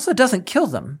 and he also doesn't kill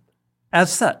them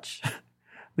as such. At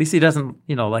least he doesn't,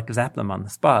 zap them on the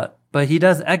spot, but he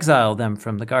does exile them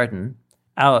from the garden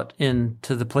out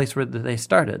into the place where they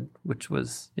started, which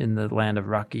was in the land of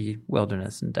rocky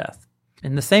wilderness and death.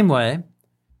 In the same way,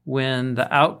 when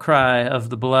the outcry of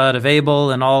the blood of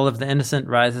Abel and all of the innocent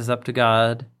rises up to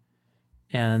God,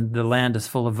 and the land is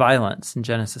full of violence in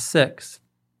Genesis 6,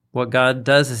 what God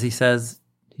does is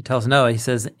he tells Noah, he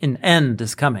says, an end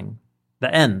is coming.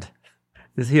 The end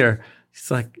is here. It's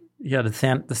like he had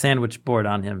the sandwich board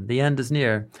on him. The end is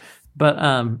near. But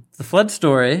the flood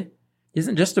story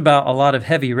isn't just about a lot of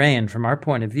heavy rain from our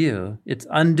point of view. It's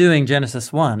undoing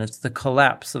Genesis 1. It's the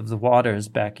collapse of the waters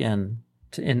back in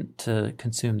to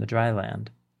consume the dry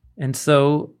land. And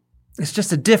so it's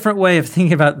just a different way of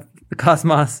thinking about the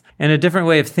cosmos and a different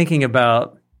way of thinking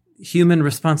about human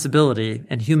responsibility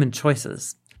and human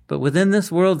choices. But within this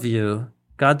worldview,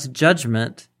 God's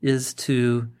judgment is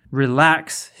to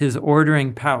relax his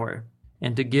ordering power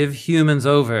and to give humans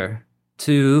over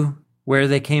to where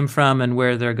they came from and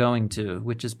where they're going to,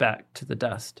 which is back to the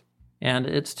dust. And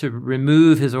it's to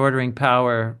remove his ordering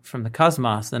power from the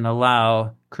cosmos and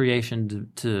allow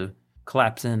creation to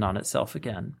collapse in on itself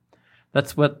again.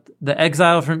 That's what the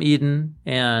exile from Eden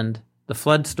and the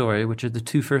flood story, which are the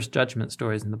two first judgment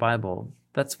stories in the Bible,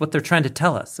 that's what they're trying to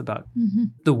tell us about. Mm-hmm.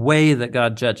 The way that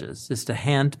God judges is to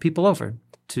hand people over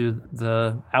to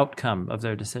the outcome of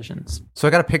their decisions. So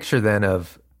I got a picture then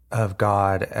of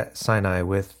God at Sinai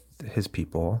with his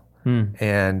people.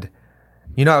 And,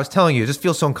 I was telling you, it just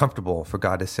feels so uncomfortable for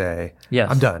God to say, yes,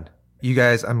 I'm done. You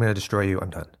guys, I'm going to destroy you. I'm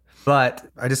done. But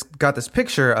I just got this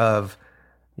picture of,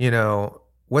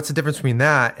 what's the difference between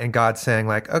that and God saying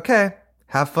like, okay,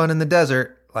 have fun in the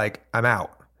desert. Like, I'm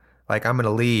out. Like, I'm going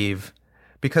to leave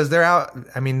because they're out.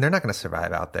 I mean, they're not going to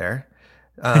survive out there.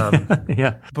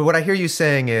 Yeah. But what I hear you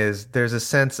saying is there's a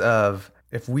sense of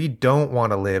if we don't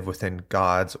want to live within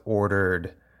God's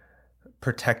ordered,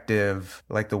 protective,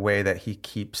 like the way that he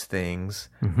keeps things,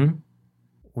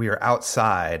 we are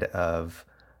outside of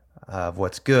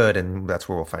what's good, and that's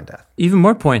where we'll find death. Even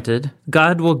more pointed,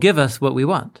 God will give us what we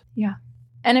want. Yeah.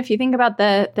 And if you think about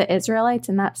the Israelites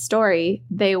in that story,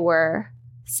 they were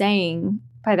saying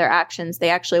by their actions, they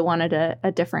actually wanted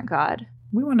a different God.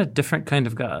 We want a different kind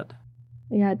of God.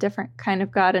 Yeah, a different kind of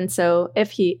God. And so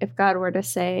if God were to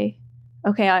say,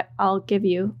 okay, I'll give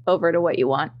you over to what you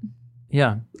want.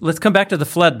 Yeah. Let's come back to the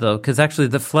flood, though, because actually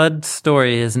the flood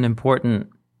story is an important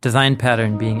design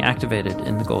pattern being activated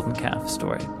in the golden calf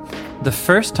story. The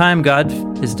first time God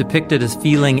is depicted as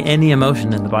feeling any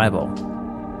emotion in the Bible,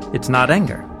 it's not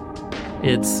anger.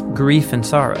 It's grief and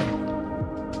sorrow.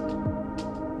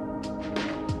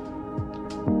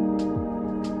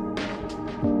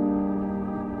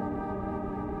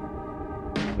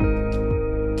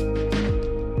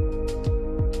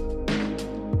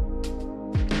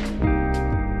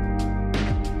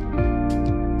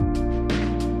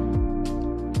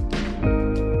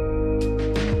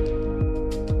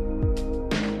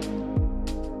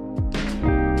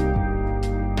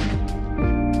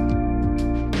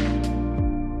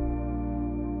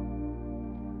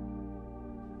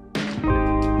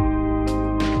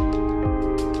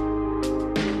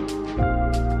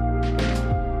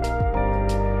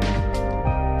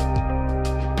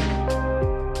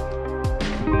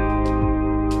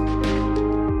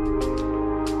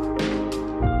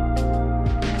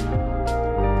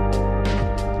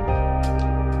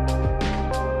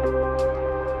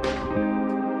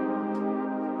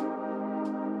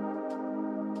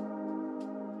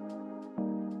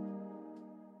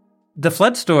 the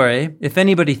flood story, if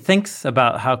anybody thinks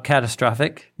about how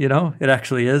catastrophic, it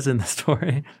actually is in the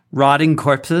story, rotting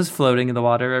corpses floating in the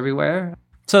water everywhere.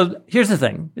 So here's the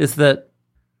thing, is that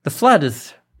the flood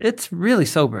it's really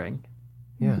sobering.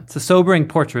 Yeah. It's a sobering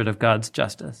portrait of God's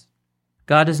justice.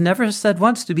 God is never said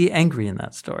once to be angry in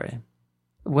that story.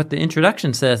 What the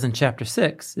introduction says in chapter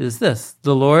 6 is this: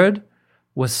 the Lord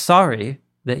was sorry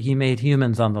that he made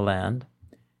humans on the land,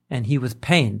 and he was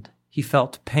pained. He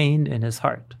felt pain in his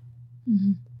heart.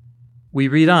 Mm-hmm. We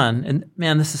read on, and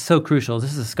man, this is so crucial.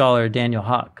 This is a scholar, Daniel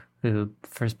Hawk, who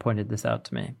first pointed this out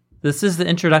to me. This is the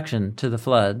introduction to the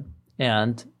flood,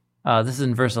 and this is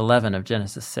in verse 11 of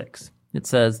Genesis 6. It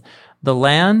says, "The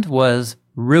land was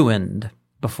ruined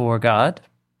before God,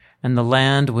 and the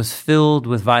land was filled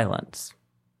with violence."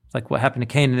 It's like what happened to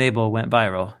Cain and Abel went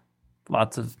viral.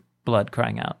 Lots of blood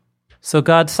crying out. "So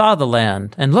God saw the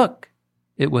land, and look,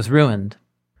 it was ruined.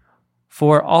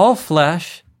 For all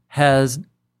flesh has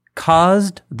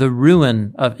caused the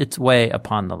ruin of its way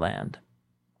upon the land."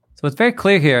 So it's very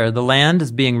clear here, the land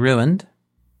is being ruined,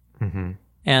 Mm-hmm.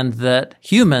 and that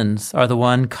humans are the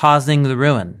one causing the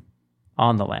ruin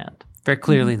on the land. Very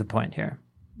clearly the point here.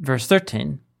 Verse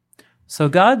 13, "So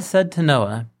God said to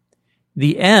Noah,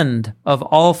 the end of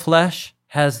all flesh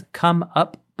has come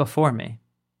up before me,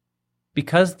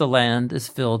 because the land is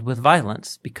filled with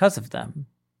violence because of them.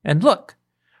 And look,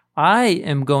 I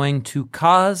am going to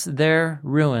cause their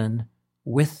ruin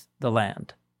with the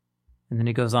land." And then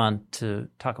he goes on to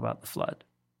talk about the flood.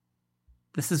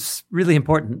 This is really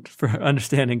important for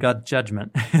understanding God's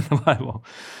judgment in the Bible.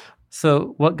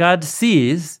 So what God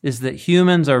sees is that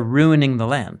humans are ruining the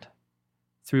land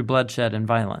through bloodshed and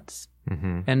violence.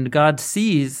 Mm-hmm. And God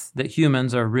sees that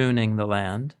humans are ruining the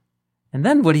land. And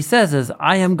then what he says is,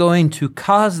 I am going to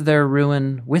cause their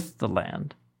ruin with the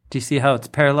land. Do you see how it's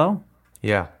parallel?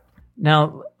 Yeah.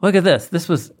 Now, look at this. This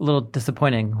was a little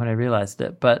disappointing when I realized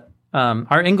it, but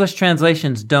our English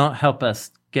translations don't help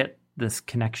us get this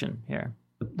connection here.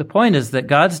 The point is that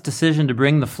God's decision to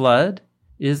bring the flood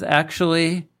is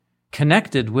actually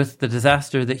connected with the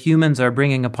disaster that humans are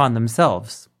bringing upon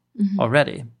themselves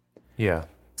already. Yeah.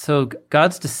 So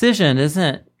God's decision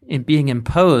isn't being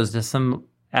imposed as some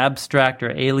abstract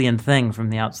or alien thing from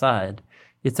the outside.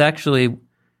 It's actually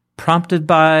prompted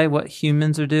by what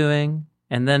humans are doing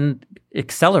and then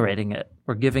accelerating it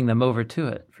or giving them over to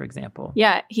it, for example.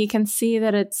 Yeah, he can see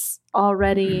that it's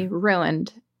already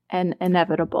ruined and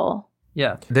inevitable.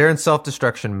 Yeah. They're in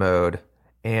self-destruction mode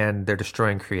and they're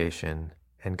destroying creation.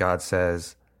 And God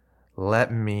says,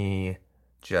 let me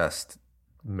just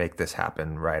make this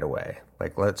happen right away.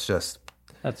 Like, let's just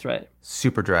That's right.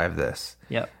 super drive this.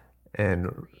 Yep.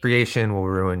 And creation will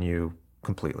ruin you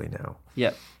completely now.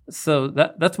 Yep. So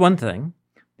that's one thing.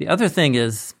 The other thing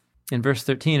is, in verse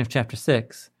 13 of chapter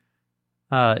 6,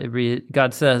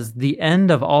 God says, the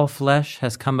end of all flesh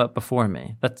has come up before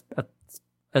me. That's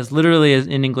as literally as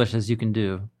in English as you can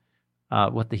do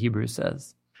what the Hebrew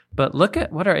says. But look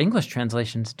at what our English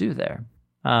translations do there.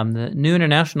 The New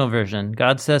International Version,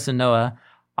 God says to Noah,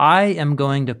 I am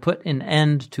going to put an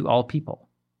end to all people.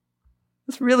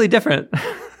 It's really different.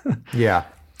 Yeah.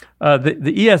 The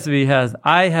ESV has,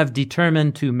 I have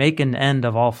determined to make an end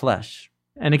of all flesh.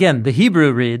 And again, the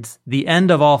Hebrew reads, the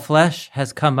end of all flesh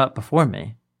has come up before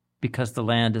me because the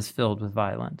land is filled with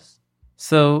violence.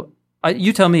 So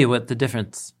you tell me what the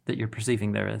difference that you're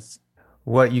perceiving there is.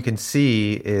 What you can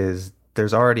see is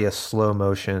there's already a slow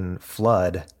motion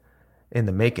flood in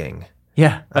the making.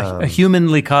 Yeah, a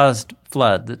humanly caused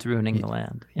flood that's ruining the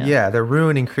land. Yeah, they're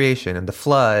ruining creation, and the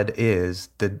flood is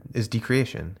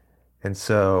decreation. And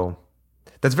so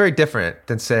that's very different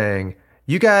than saying,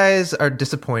 you guys are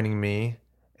disappointing me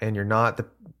and you're not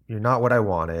what I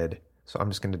wanted, so I'm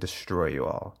just going to destroy you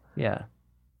all. Yeah.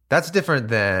 That's different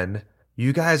than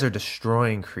you guys are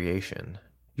destroying creation.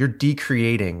 You're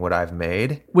decreating what I've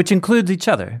made, Which includes each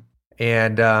other.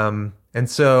 and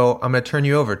so I'm going to turn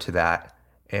you over to that,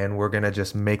 and we're going to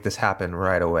just make this happen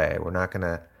right away. I'm not going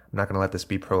to let this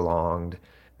be prolonged.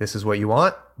 This is what you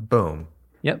want. Boom.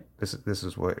 Yep. This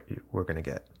is what we're going to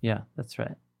get. Yeah, that's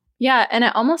right. Yeah, and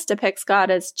it almost depicts God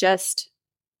as just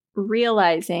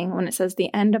realizing, when it says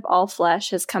the end of all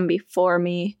flesh has come before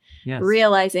me, Yes.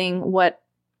 realizing what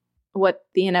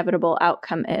the inevitable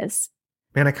outcome is.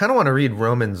 Man, I kind of want to read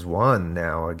Romans 1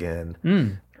 now again.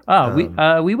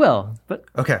 We will, but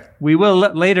Okay. we will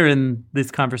later in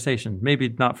this conversation. Maybe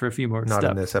not for a few more Not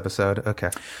steps. in this episode. Okay.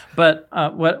 But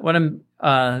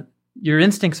your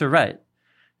instincts are right.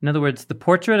 In other words, the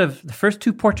first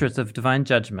two portraits of divine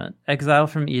judgment, exile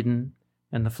from Eden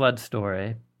and the flood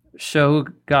story, show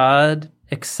God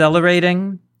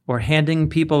accelerating or handing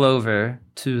people over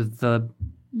to the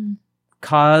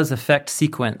cause-effect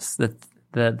sequence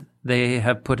that they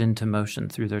have put into motion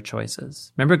through their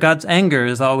choices. Remember, God's anger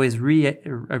is always a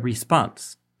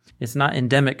response. It's not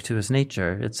endemic to his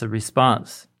nature. It's a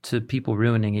response to people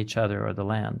ruining each other or the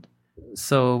land.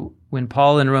 So when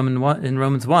Paul in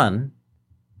Romans 1,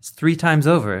 it's 3 times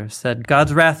over, said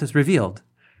God's wrath is revealed.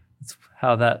 That's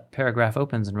how that paragraph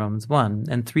opens in Romans 1.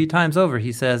 And 3 times over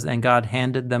he says, and God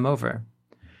handed them over.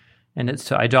 And it's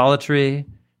to idolatry,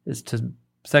 it's to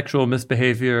sexual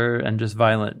misbehavior, and just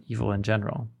violent evil in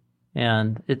general.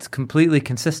 And it's completely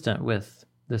consistent with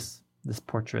this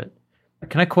portrait.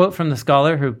 Can I quote from the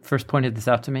scholar who first pointed this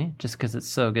out to me, just because it's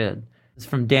so good? It's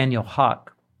from Daniel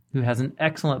Hawk, who has an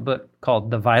excellent book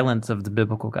called The Violence of the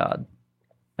Biblical God.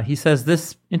 He says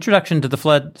this introduction to the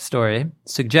flood story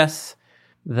suggests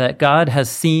that God has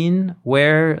seen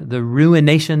where the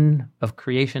ruination of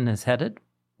creation is headed,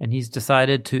 and he's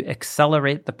decided to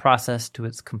accelerate the process to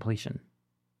its completion.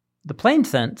 The plain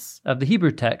sense of the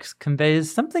Hebrew text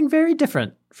conveys something very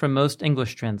different from most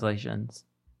English translations,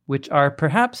 which are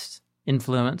perhaps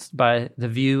influenced by the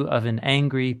view of an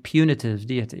angry, punitive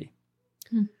deity.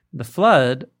 The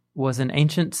flood was an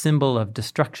ancient symbol of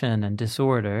destruction and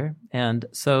disorder, and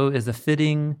so is a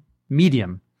fitting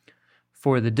medium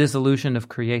for the dissolution of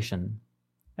creation,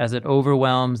 as it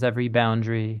overwhelms every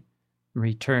boundary,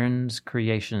 returns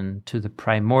creation to the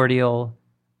primordial,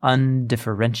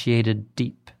 undifferentiated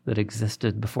deep that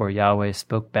existed before Yahweh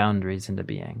spoke boundaries into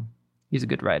being. He's a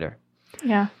good writer.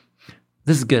 Yeah.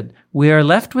 This is good. We are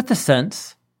left with the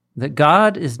sense that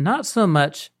God is not so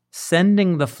much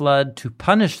sending the flood to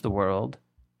punish the world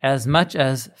as much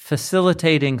as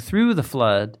facilitating through the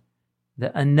flood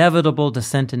the inevitable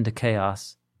descent into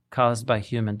chaos caused by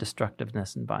human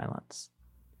destructiveness and violence.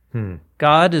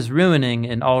 God is ruining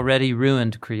an already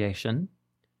ruined creation,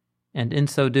 and in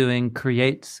so doing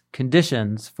creates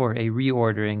conditions for a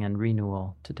reordering and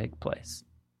renewal to take place.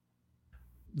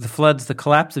 The flood's the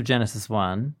collapse of Genesis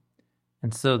 1,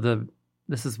 and so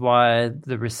this is why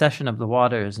the recession of the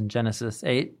waters in Genesis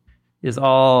 8 is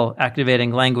all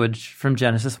activating language from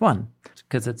Genesis 1,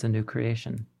 because it's a new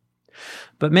creation.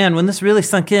 But man, when this really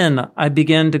sunk in, I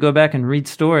began to go back and read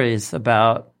stories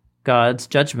about God's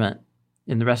judgment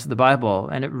in the rest of the Bible,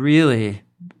 and it really,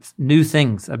 new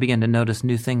things, I began to notice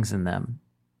new things in them.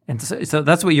 And so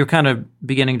that's what you're kind of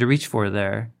beginning to reach for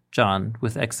there, John,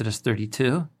 with Exodus 32.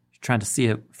 You're trying to see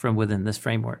it from within this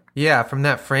framework. Yeah, from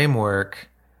that framework,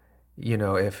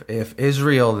 if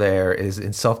Israel there is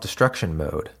in self-destruction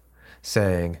mode,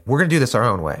 saying, we're going to do this our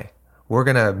own way. We're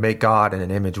going to make God in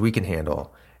an image we can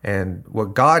handle. And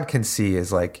what God can see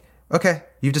is like, okay,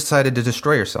 you've decided to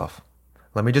destroy yourself.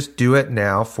 Let me just do it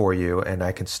now for you, and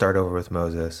I can start over with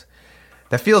Moses.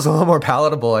 That feels a little more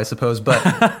palatable, I suppose. But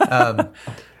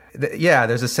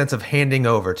there's a sense of handing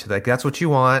over to that's what you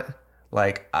want.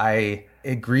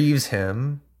 It grieves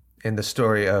him in the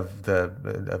story of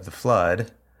the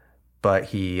flood, but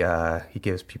he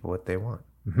gives people what they want.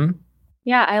 Mm-hmm.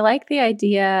 Yeah, I like the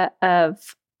idea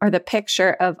or the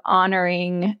picture of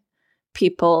honoring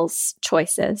people's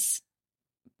choices.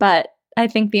 But I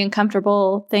think the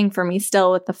uncomfortable thing for me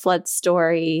still with the flood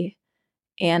story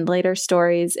and later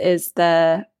stories is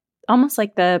almost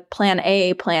like the plan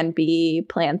A, plan B,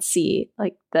 plan C,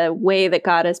 like the way that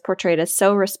God is portrayed as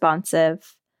so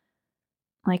responsive.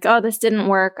 Like, oh, this didn't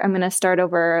work. I'm going to start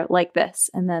over like this.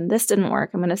 And then this didn't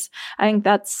work. I think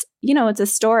that's, it's a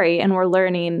story, and we're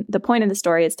learning. The point of the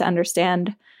story is to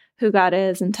understand who God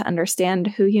is and to understand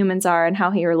who humans are and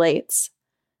how he relates.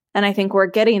 And I think we're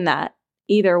getting that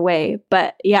either way.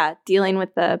 But yeah, dealing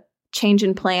with the change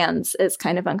in plans is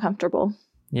kind of uncomfortable.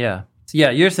 Yeah. So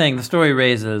yeah, you're saying the story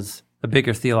raises a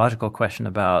bigger theological question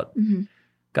about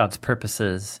God's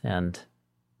purposes and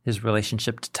his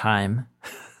relationship to time.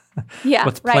 Yeah.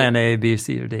 What's plan A, B,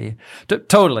 C, or D?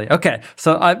 Totally. Okay.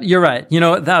 So you're right.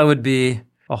 That would be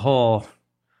a whole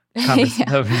conversation.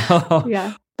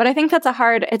 Yeah. But I think it's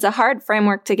a hard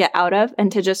framework to get out of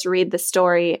and to just read the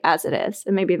story as it is.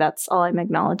 And maybe that's all I'm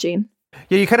acknowledging.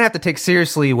 Yeah, you kind of have to take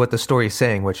seriously what the story is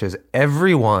saying, which is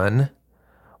everyone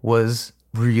was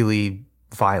really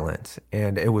violent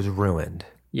and it was ruined.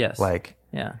 Yes.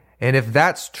 Yeah. And if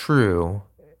that's true,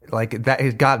 that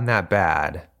has gotten that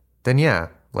bad, then yeah,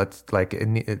 let's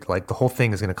the whole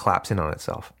thing is going to collapse in on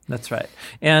itself. That's right.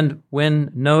 And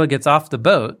when Noah gets off the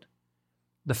boat,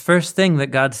 the first thing that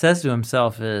God says to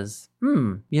himself is,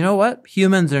 you know what?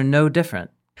 Humans are no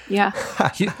different. Yeah.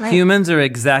 Right. Humans are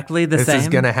exactly the same. This is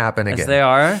going to happen again. As they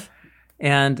are.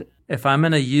 And if I'm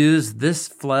going to use this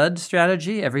flood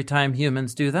strategy every time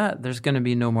humans do that, there's going to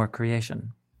be no more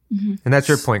creation. Mm-hmm. And that's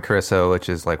your point, Carissa, which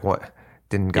is what?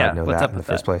 Didn't God know what's that up in the with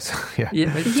first that? place? Yeah.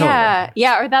 Totally.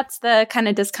 Yeah, or that's the kind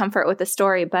of discomfort with the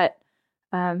story. But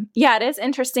it is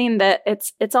interesting that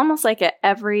it's almost like at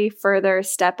every further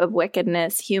step of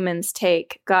wickedness humans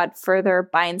take, God further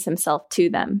binds himself to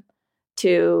them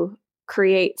to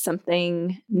create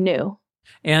something new.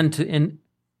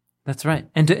 That's right.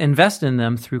 And to invest in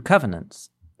them through covenants.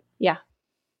 Yeah,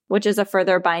 which is a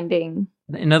further binding.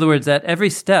 In other words, at every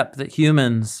step that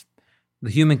the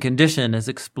human condition is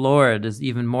explored as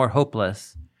even more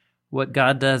hopeless, what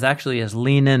God does actually is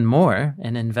lean in more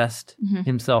and invest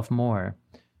himself more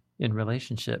in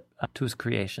relationship to his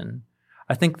creation.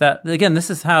 I think that, again, this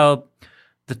is how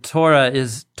the Torah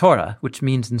is Torah, which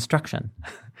means instruction.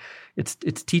 It's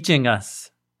teaching us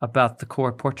about the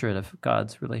core portrait of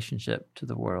God's relationship to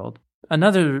the world.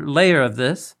 Another layer of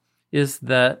this is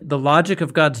that the logic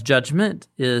of God's judgment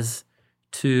is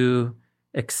to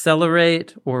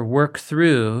accelerate or work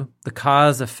through the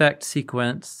cause-effect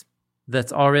sequence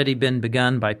that's already been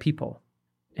begun by people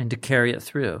and to carry it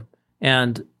through.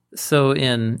 And so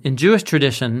in Jewish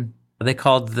tradition, they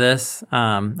called this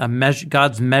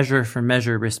God's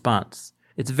measure-for-measure response.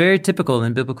 It's very typical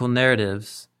in biblical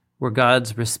narratives where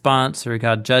God's response or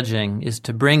God judging is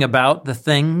to bring about the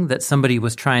thing that somebody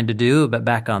was trying to do, but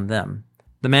back on them.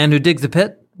 The man who digs a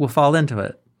pit will fall into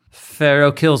it.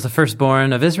 Pharaoh kills the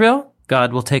firstborn of Israel.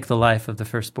 God will take the life of the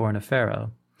firstborn of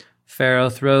Pharaoh. Pharaoh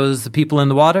throws the people in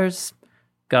the waters.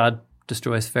 God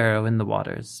destroys Pharaoh in the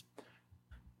waters.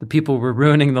 The people were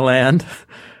ruining the land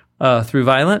through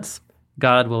violence.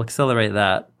 God will accelerate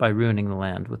that by ruining the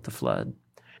land with the flood.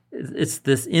 It's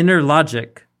this inner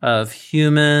logic of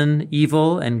human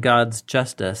evil and God's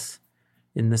justice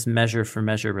in this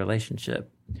measure-for-measure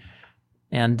relationship.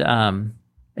 And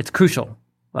it's crucial.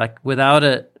 Like, without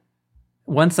it,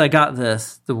 once I got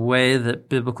this, the way that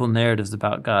biblical narratives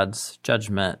about God's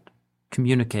judgment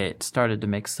communicate started to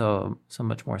make so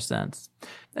much more sense.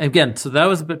 Again, so that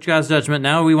was about God's judgment.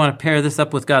 Now we want to pair this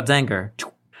up with God's anger.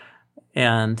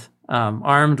 And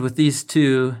armed with these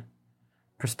two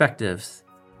perspectives,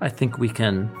 I think we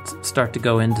can start to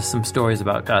go into some stories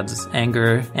about God's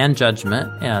anger and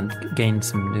judgment and gain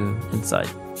some new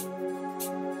insight.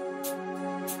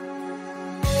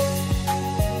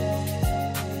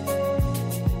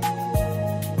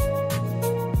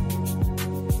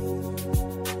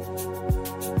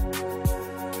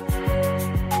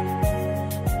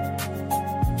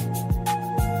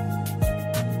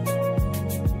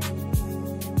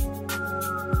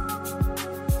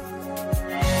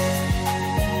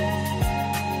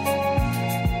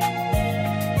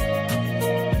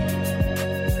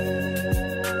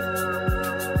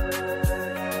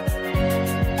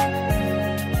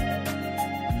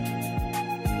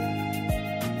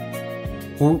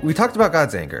 Well, we talked about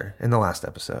God's anger in the last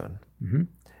episode,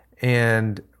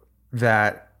 and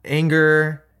that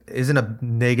anger isn't a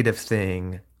negative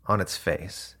thing on its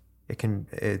face.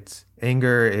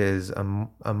 Anger is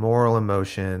a moral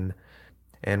emotion,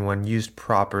 and when used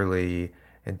properly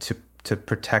and to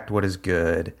protect what is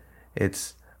good,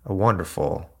 it's a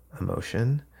wonderful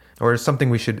emotion, or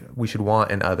something we should want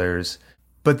in others.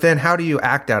 But then, how do you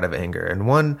act out of anger? And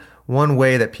one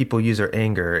way that people use their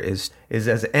anger is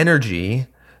as energy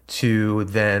to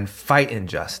then fight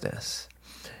injustice.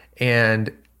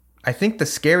 And I think the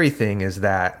scary thing is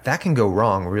that can go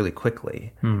wrong really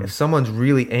quickly. If someone's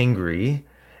really angry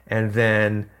and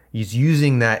then he's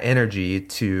using that energy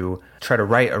to try to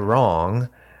right a wrong,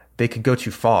 they could go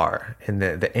too far. And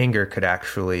the anger could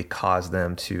actually cause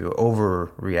them to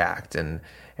overreact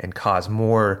and cause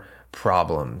more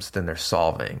problems than they're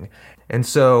solving. And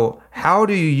so how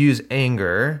do you use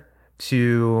anger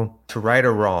to right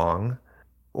a wrong,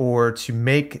 or to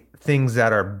make things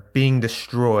that are being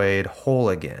destroyed whole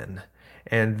again?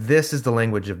 And this is the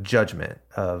language of judgment,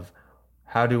 of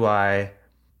how do I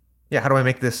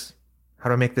make this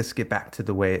get back to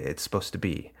the way it's supposed to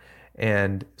be?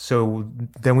 And so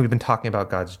then we've been talking about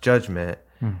God's judgment.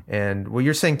 And what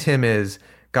you're saying, Tim, is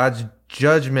God's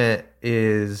judgment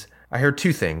is, I heard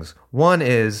two things. One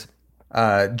is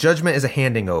judgment is a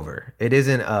handing over. It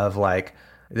isn't of like,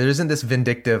 there isn't this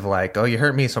vindictive like, oh, you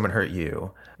hurt me, so I'm going to hurt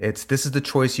you. This is the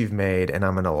choice you've made, and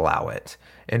I'm going to allow it.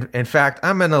 And in fact,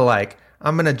 I'm going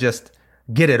to just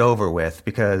get it over with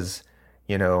because,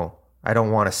 I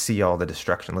don't want to see all the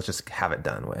destruction. Let's just have it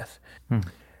done with.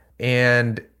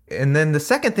 And then the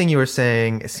second thing you were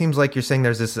saying, it seems like you're saying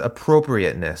there's this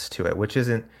appropriateness to it, which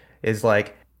is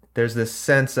like, there's this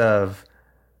sense of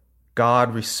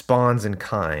God responds in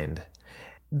kind.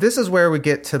 This is where we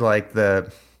get to like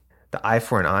the eye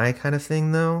for an eye kind of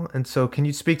thing, though. And so can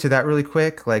you speak to that really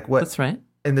quick? Like what? That's right.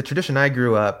 in the tradition I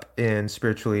grew up in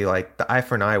spiritually, like the eye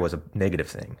for an eye was a negative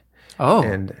thing. Oh,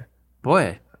 And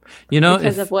boy. You know,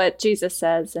 Because of what Jesus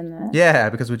says in the yeah,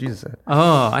 because of what Jesus said.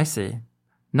 Oh, I see.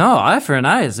 No, eye for an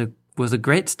eye was a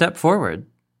great step forward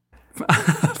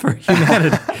for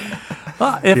humanity.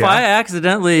 Well, if I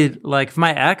accidentally, like, if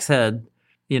my axe head,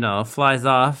 flies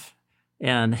off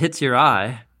and hits your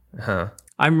eye, Huh.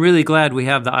 I'm really glad we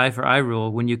have the eye for eye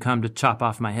rule when you come to chop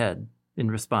off my head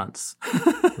in response.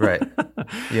 Right.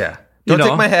 Yeah. You Don't know.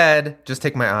 take my head, just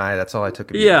take my eye. That's all I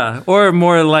took of you. Yeah, or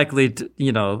more likely,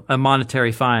 a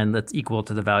monetary fine that's equal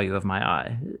to the value of my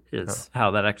eye is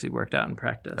how that actually worked out in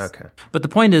practice. Okay. But the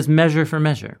point is measure for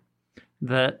measure.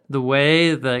 That the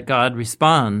way that God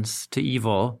responds to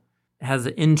evil has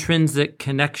an intrinsic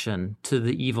connection to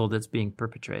the evil that's being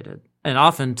perpetrated, and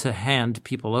often to hand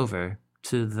people over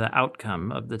to the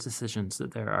outcome of the decisions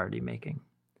that they're already making.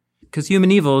 Because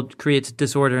human evil creates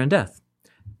disorder and death,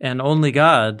 and only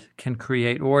God can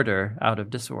create order out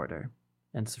of disorder.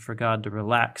 And so for God to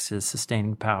relax his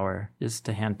sustaining power is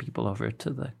to hand people over to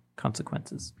the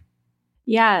consequences.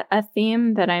 Yeah, a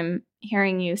theme that I'm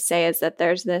hearing you say is that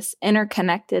there's this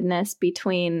interconnectedness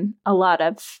between a lot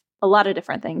of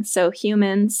different things. So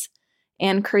humans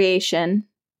and creation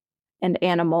and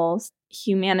animals.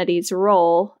 Humanity's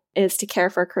role is to care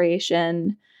for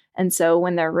creation. And so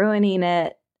when they're ruining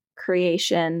it,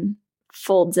 creation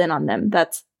folds in on them.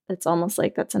 It's almost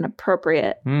like that's an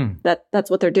appropriate, that's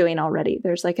what they're doing already.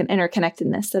 There's like an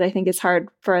interconnectedness that I think is hard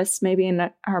for us maybe in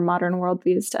our modern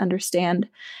worldviews to understand.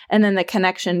 And then the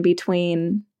connection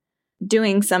between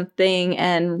doing something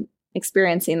and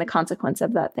experiencing the consequence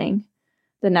of that thing,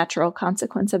 the natural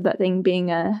consequence of that thing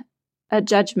being a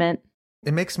judgment.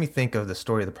 It makes me think of the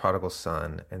story of the prodigal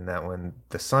son, and that when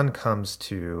the son comes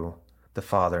to the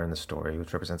father in the story,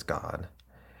 which represents God,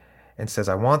 and says,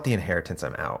 I want the inheritance,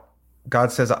 I'm out.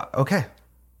 God says, okay.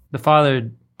 The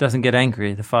father doesn't get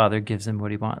angry. The father gives him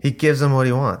what he wants. He gives him what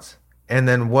he wants. And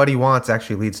then what he wants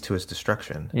actually leads to his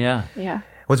destruction. Yeah. Yeah.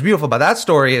 What's beautiful about that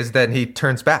story is that he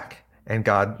turns back, and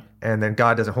then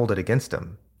God doesn't hold it against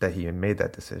him that he made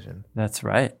that decision. That's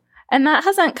right. And that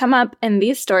hasn't come up in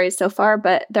these stories so far,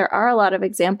 but there are a lot of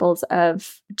examples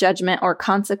of judgment or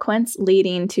consequence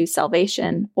leading to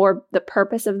salvation, or the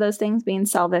purpose of those things being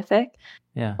salvific.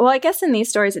 Yeah. Well, I guess in these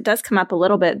stories, it does come up a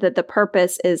little bit that the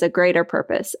purpose is a greater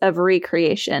purpose of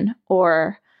recreation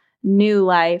or new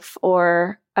life,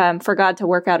 or for God to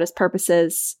work out his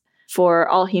purposes for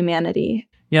all humanity.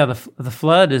 Yeah, the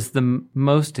flood is the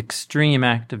most extreme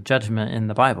act of judgment in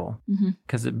the Bible,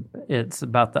 because it's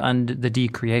about the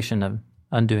decreation of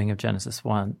undoing of Genesis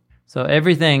 1. So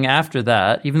everything after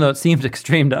that, even though it seems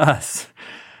extreme to us,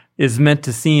 is meant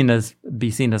to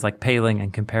be seen as like paling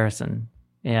in comparison.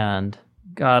 And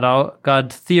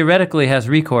God theoretically has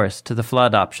recourse to the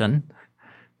flood option,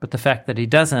 but the fact that he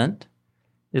doesn't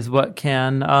is what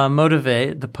can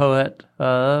motivate the poet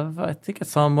of, I think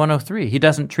it's Psalm 103. He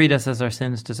doesn't treat us as our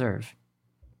sins deserve.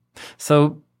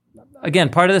 So, again,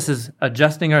 part of this is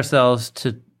adjusting ourselves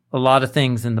to a lot of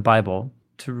things in the Bible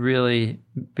to really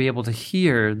be able to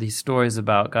hear these stories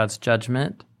about God's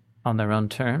judgment on their own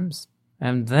terms.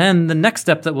 And then the next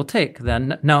step that we'll take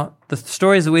now, the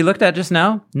stories that we looked at just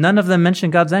now, none of them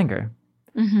mention God's anger.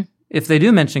 Mm-hmm. If they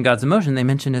do mention God's emotion, they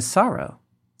mention his sorrow.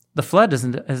 The flood is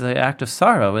an act of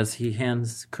sorrow as he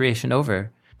hands creation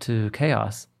over to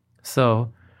chaos.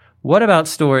 So what about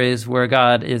stories where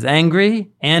God is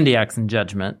angry and he acts in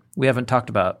judgment? We haven't talked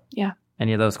about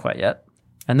any of those quite yet.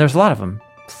 And there's a lot of them.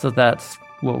 So that's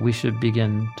what we should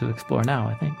begin to explore now,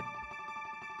 I think.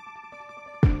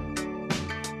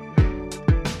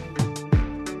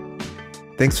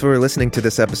 Thanks for listening to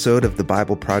this episode of the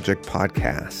Bible Project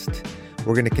podcast.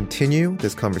 We're going to continue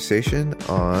this conversation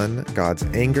on God's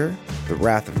anger, the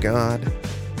wrath of God,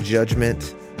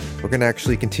 judgment. We're going to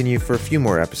actually continue for a few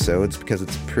more episodes because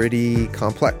it's a pretty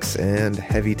complex and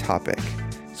heavy topic.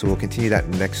 So we'll continue that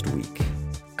next week.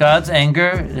 God's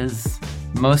anger is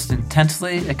most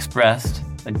intensely expressed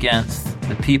against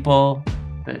the people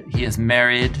that he is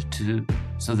married to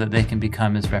so that they can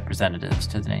become his representatives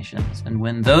to the nations. And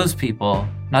when those people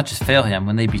not just fail him,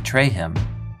 when they betray him,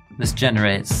 this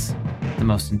generates the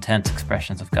most intense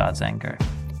expressions of God's anger.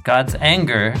 God's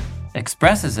anger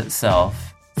expresses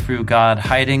itself through God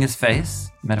hiding his face,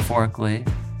 metaphorically,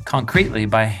 concretely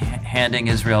by handing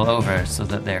Israel over so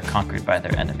that they're conquered by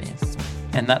their enemies.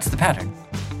 And that's the pattern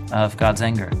of God's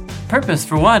anger. Purpose,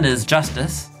 for one, is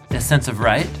justice, a sense of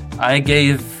right. I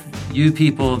gave you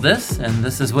people this, and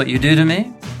this is what you do to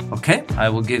me. Okay, I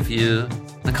will give you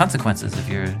the consequences of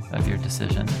your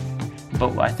decision.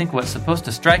 But I think what's supposed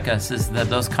to strike us is that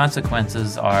those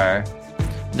consequences are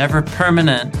never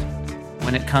permanent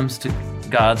when it comes to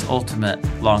God's ultimate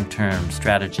long-term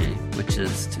strategy, which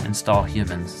is to install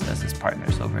humans as his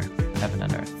partners over heaven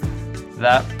and earth.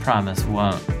 That promise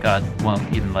God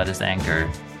won't even let his anger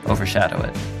overshadow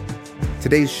it.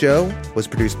 Today's show was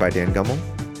produced by Dan Gummel,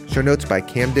 show notes by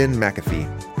Camden McAfee,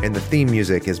 and the theme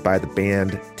music is by the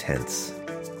band Tense.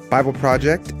 Bible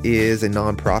Project is a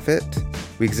nonprofit.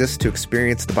 We exist to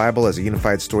experience the Bible as a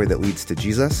unified story that leads to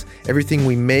Jesus. Everything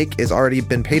we make has already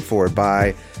been paid for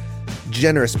by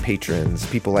generous patrons,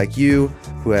 people like you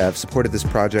who have supported this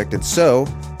project, and so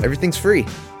everything's free.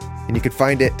 And you can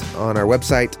find it on our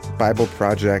website,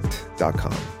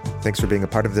 BibleProject.com. Thanks for being a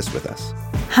part of this with us.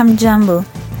 Hamjambo,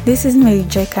 this is Mary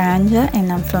Joy Karanja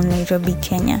and I'm from Nairobi,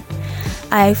 Kenya.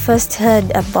 I first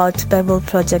heard about Bible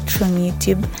Project from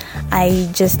YouTube. I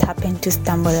just happened to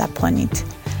stumble upon it.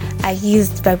 I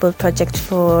used Bible Project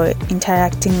for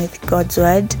interacting with God's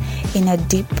Word in a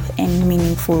deep and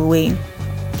meaningful way.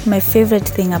 My favorite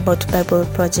thing about Bible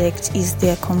Project is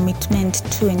their commitment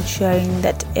to ensuring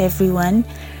that everyone,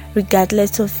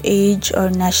 regardless of age or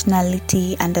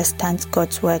nationality, understands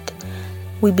God's Word.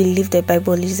 We believe the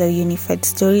Bible is a unified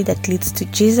story that leads to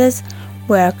Jesus.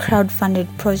 We're a crowd-funded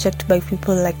project by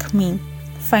people like me.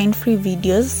 Find free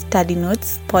videos, study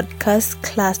notes, podcasts,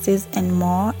 classes, and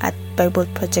more at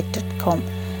BibleProject.com.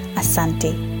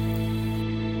 Asante.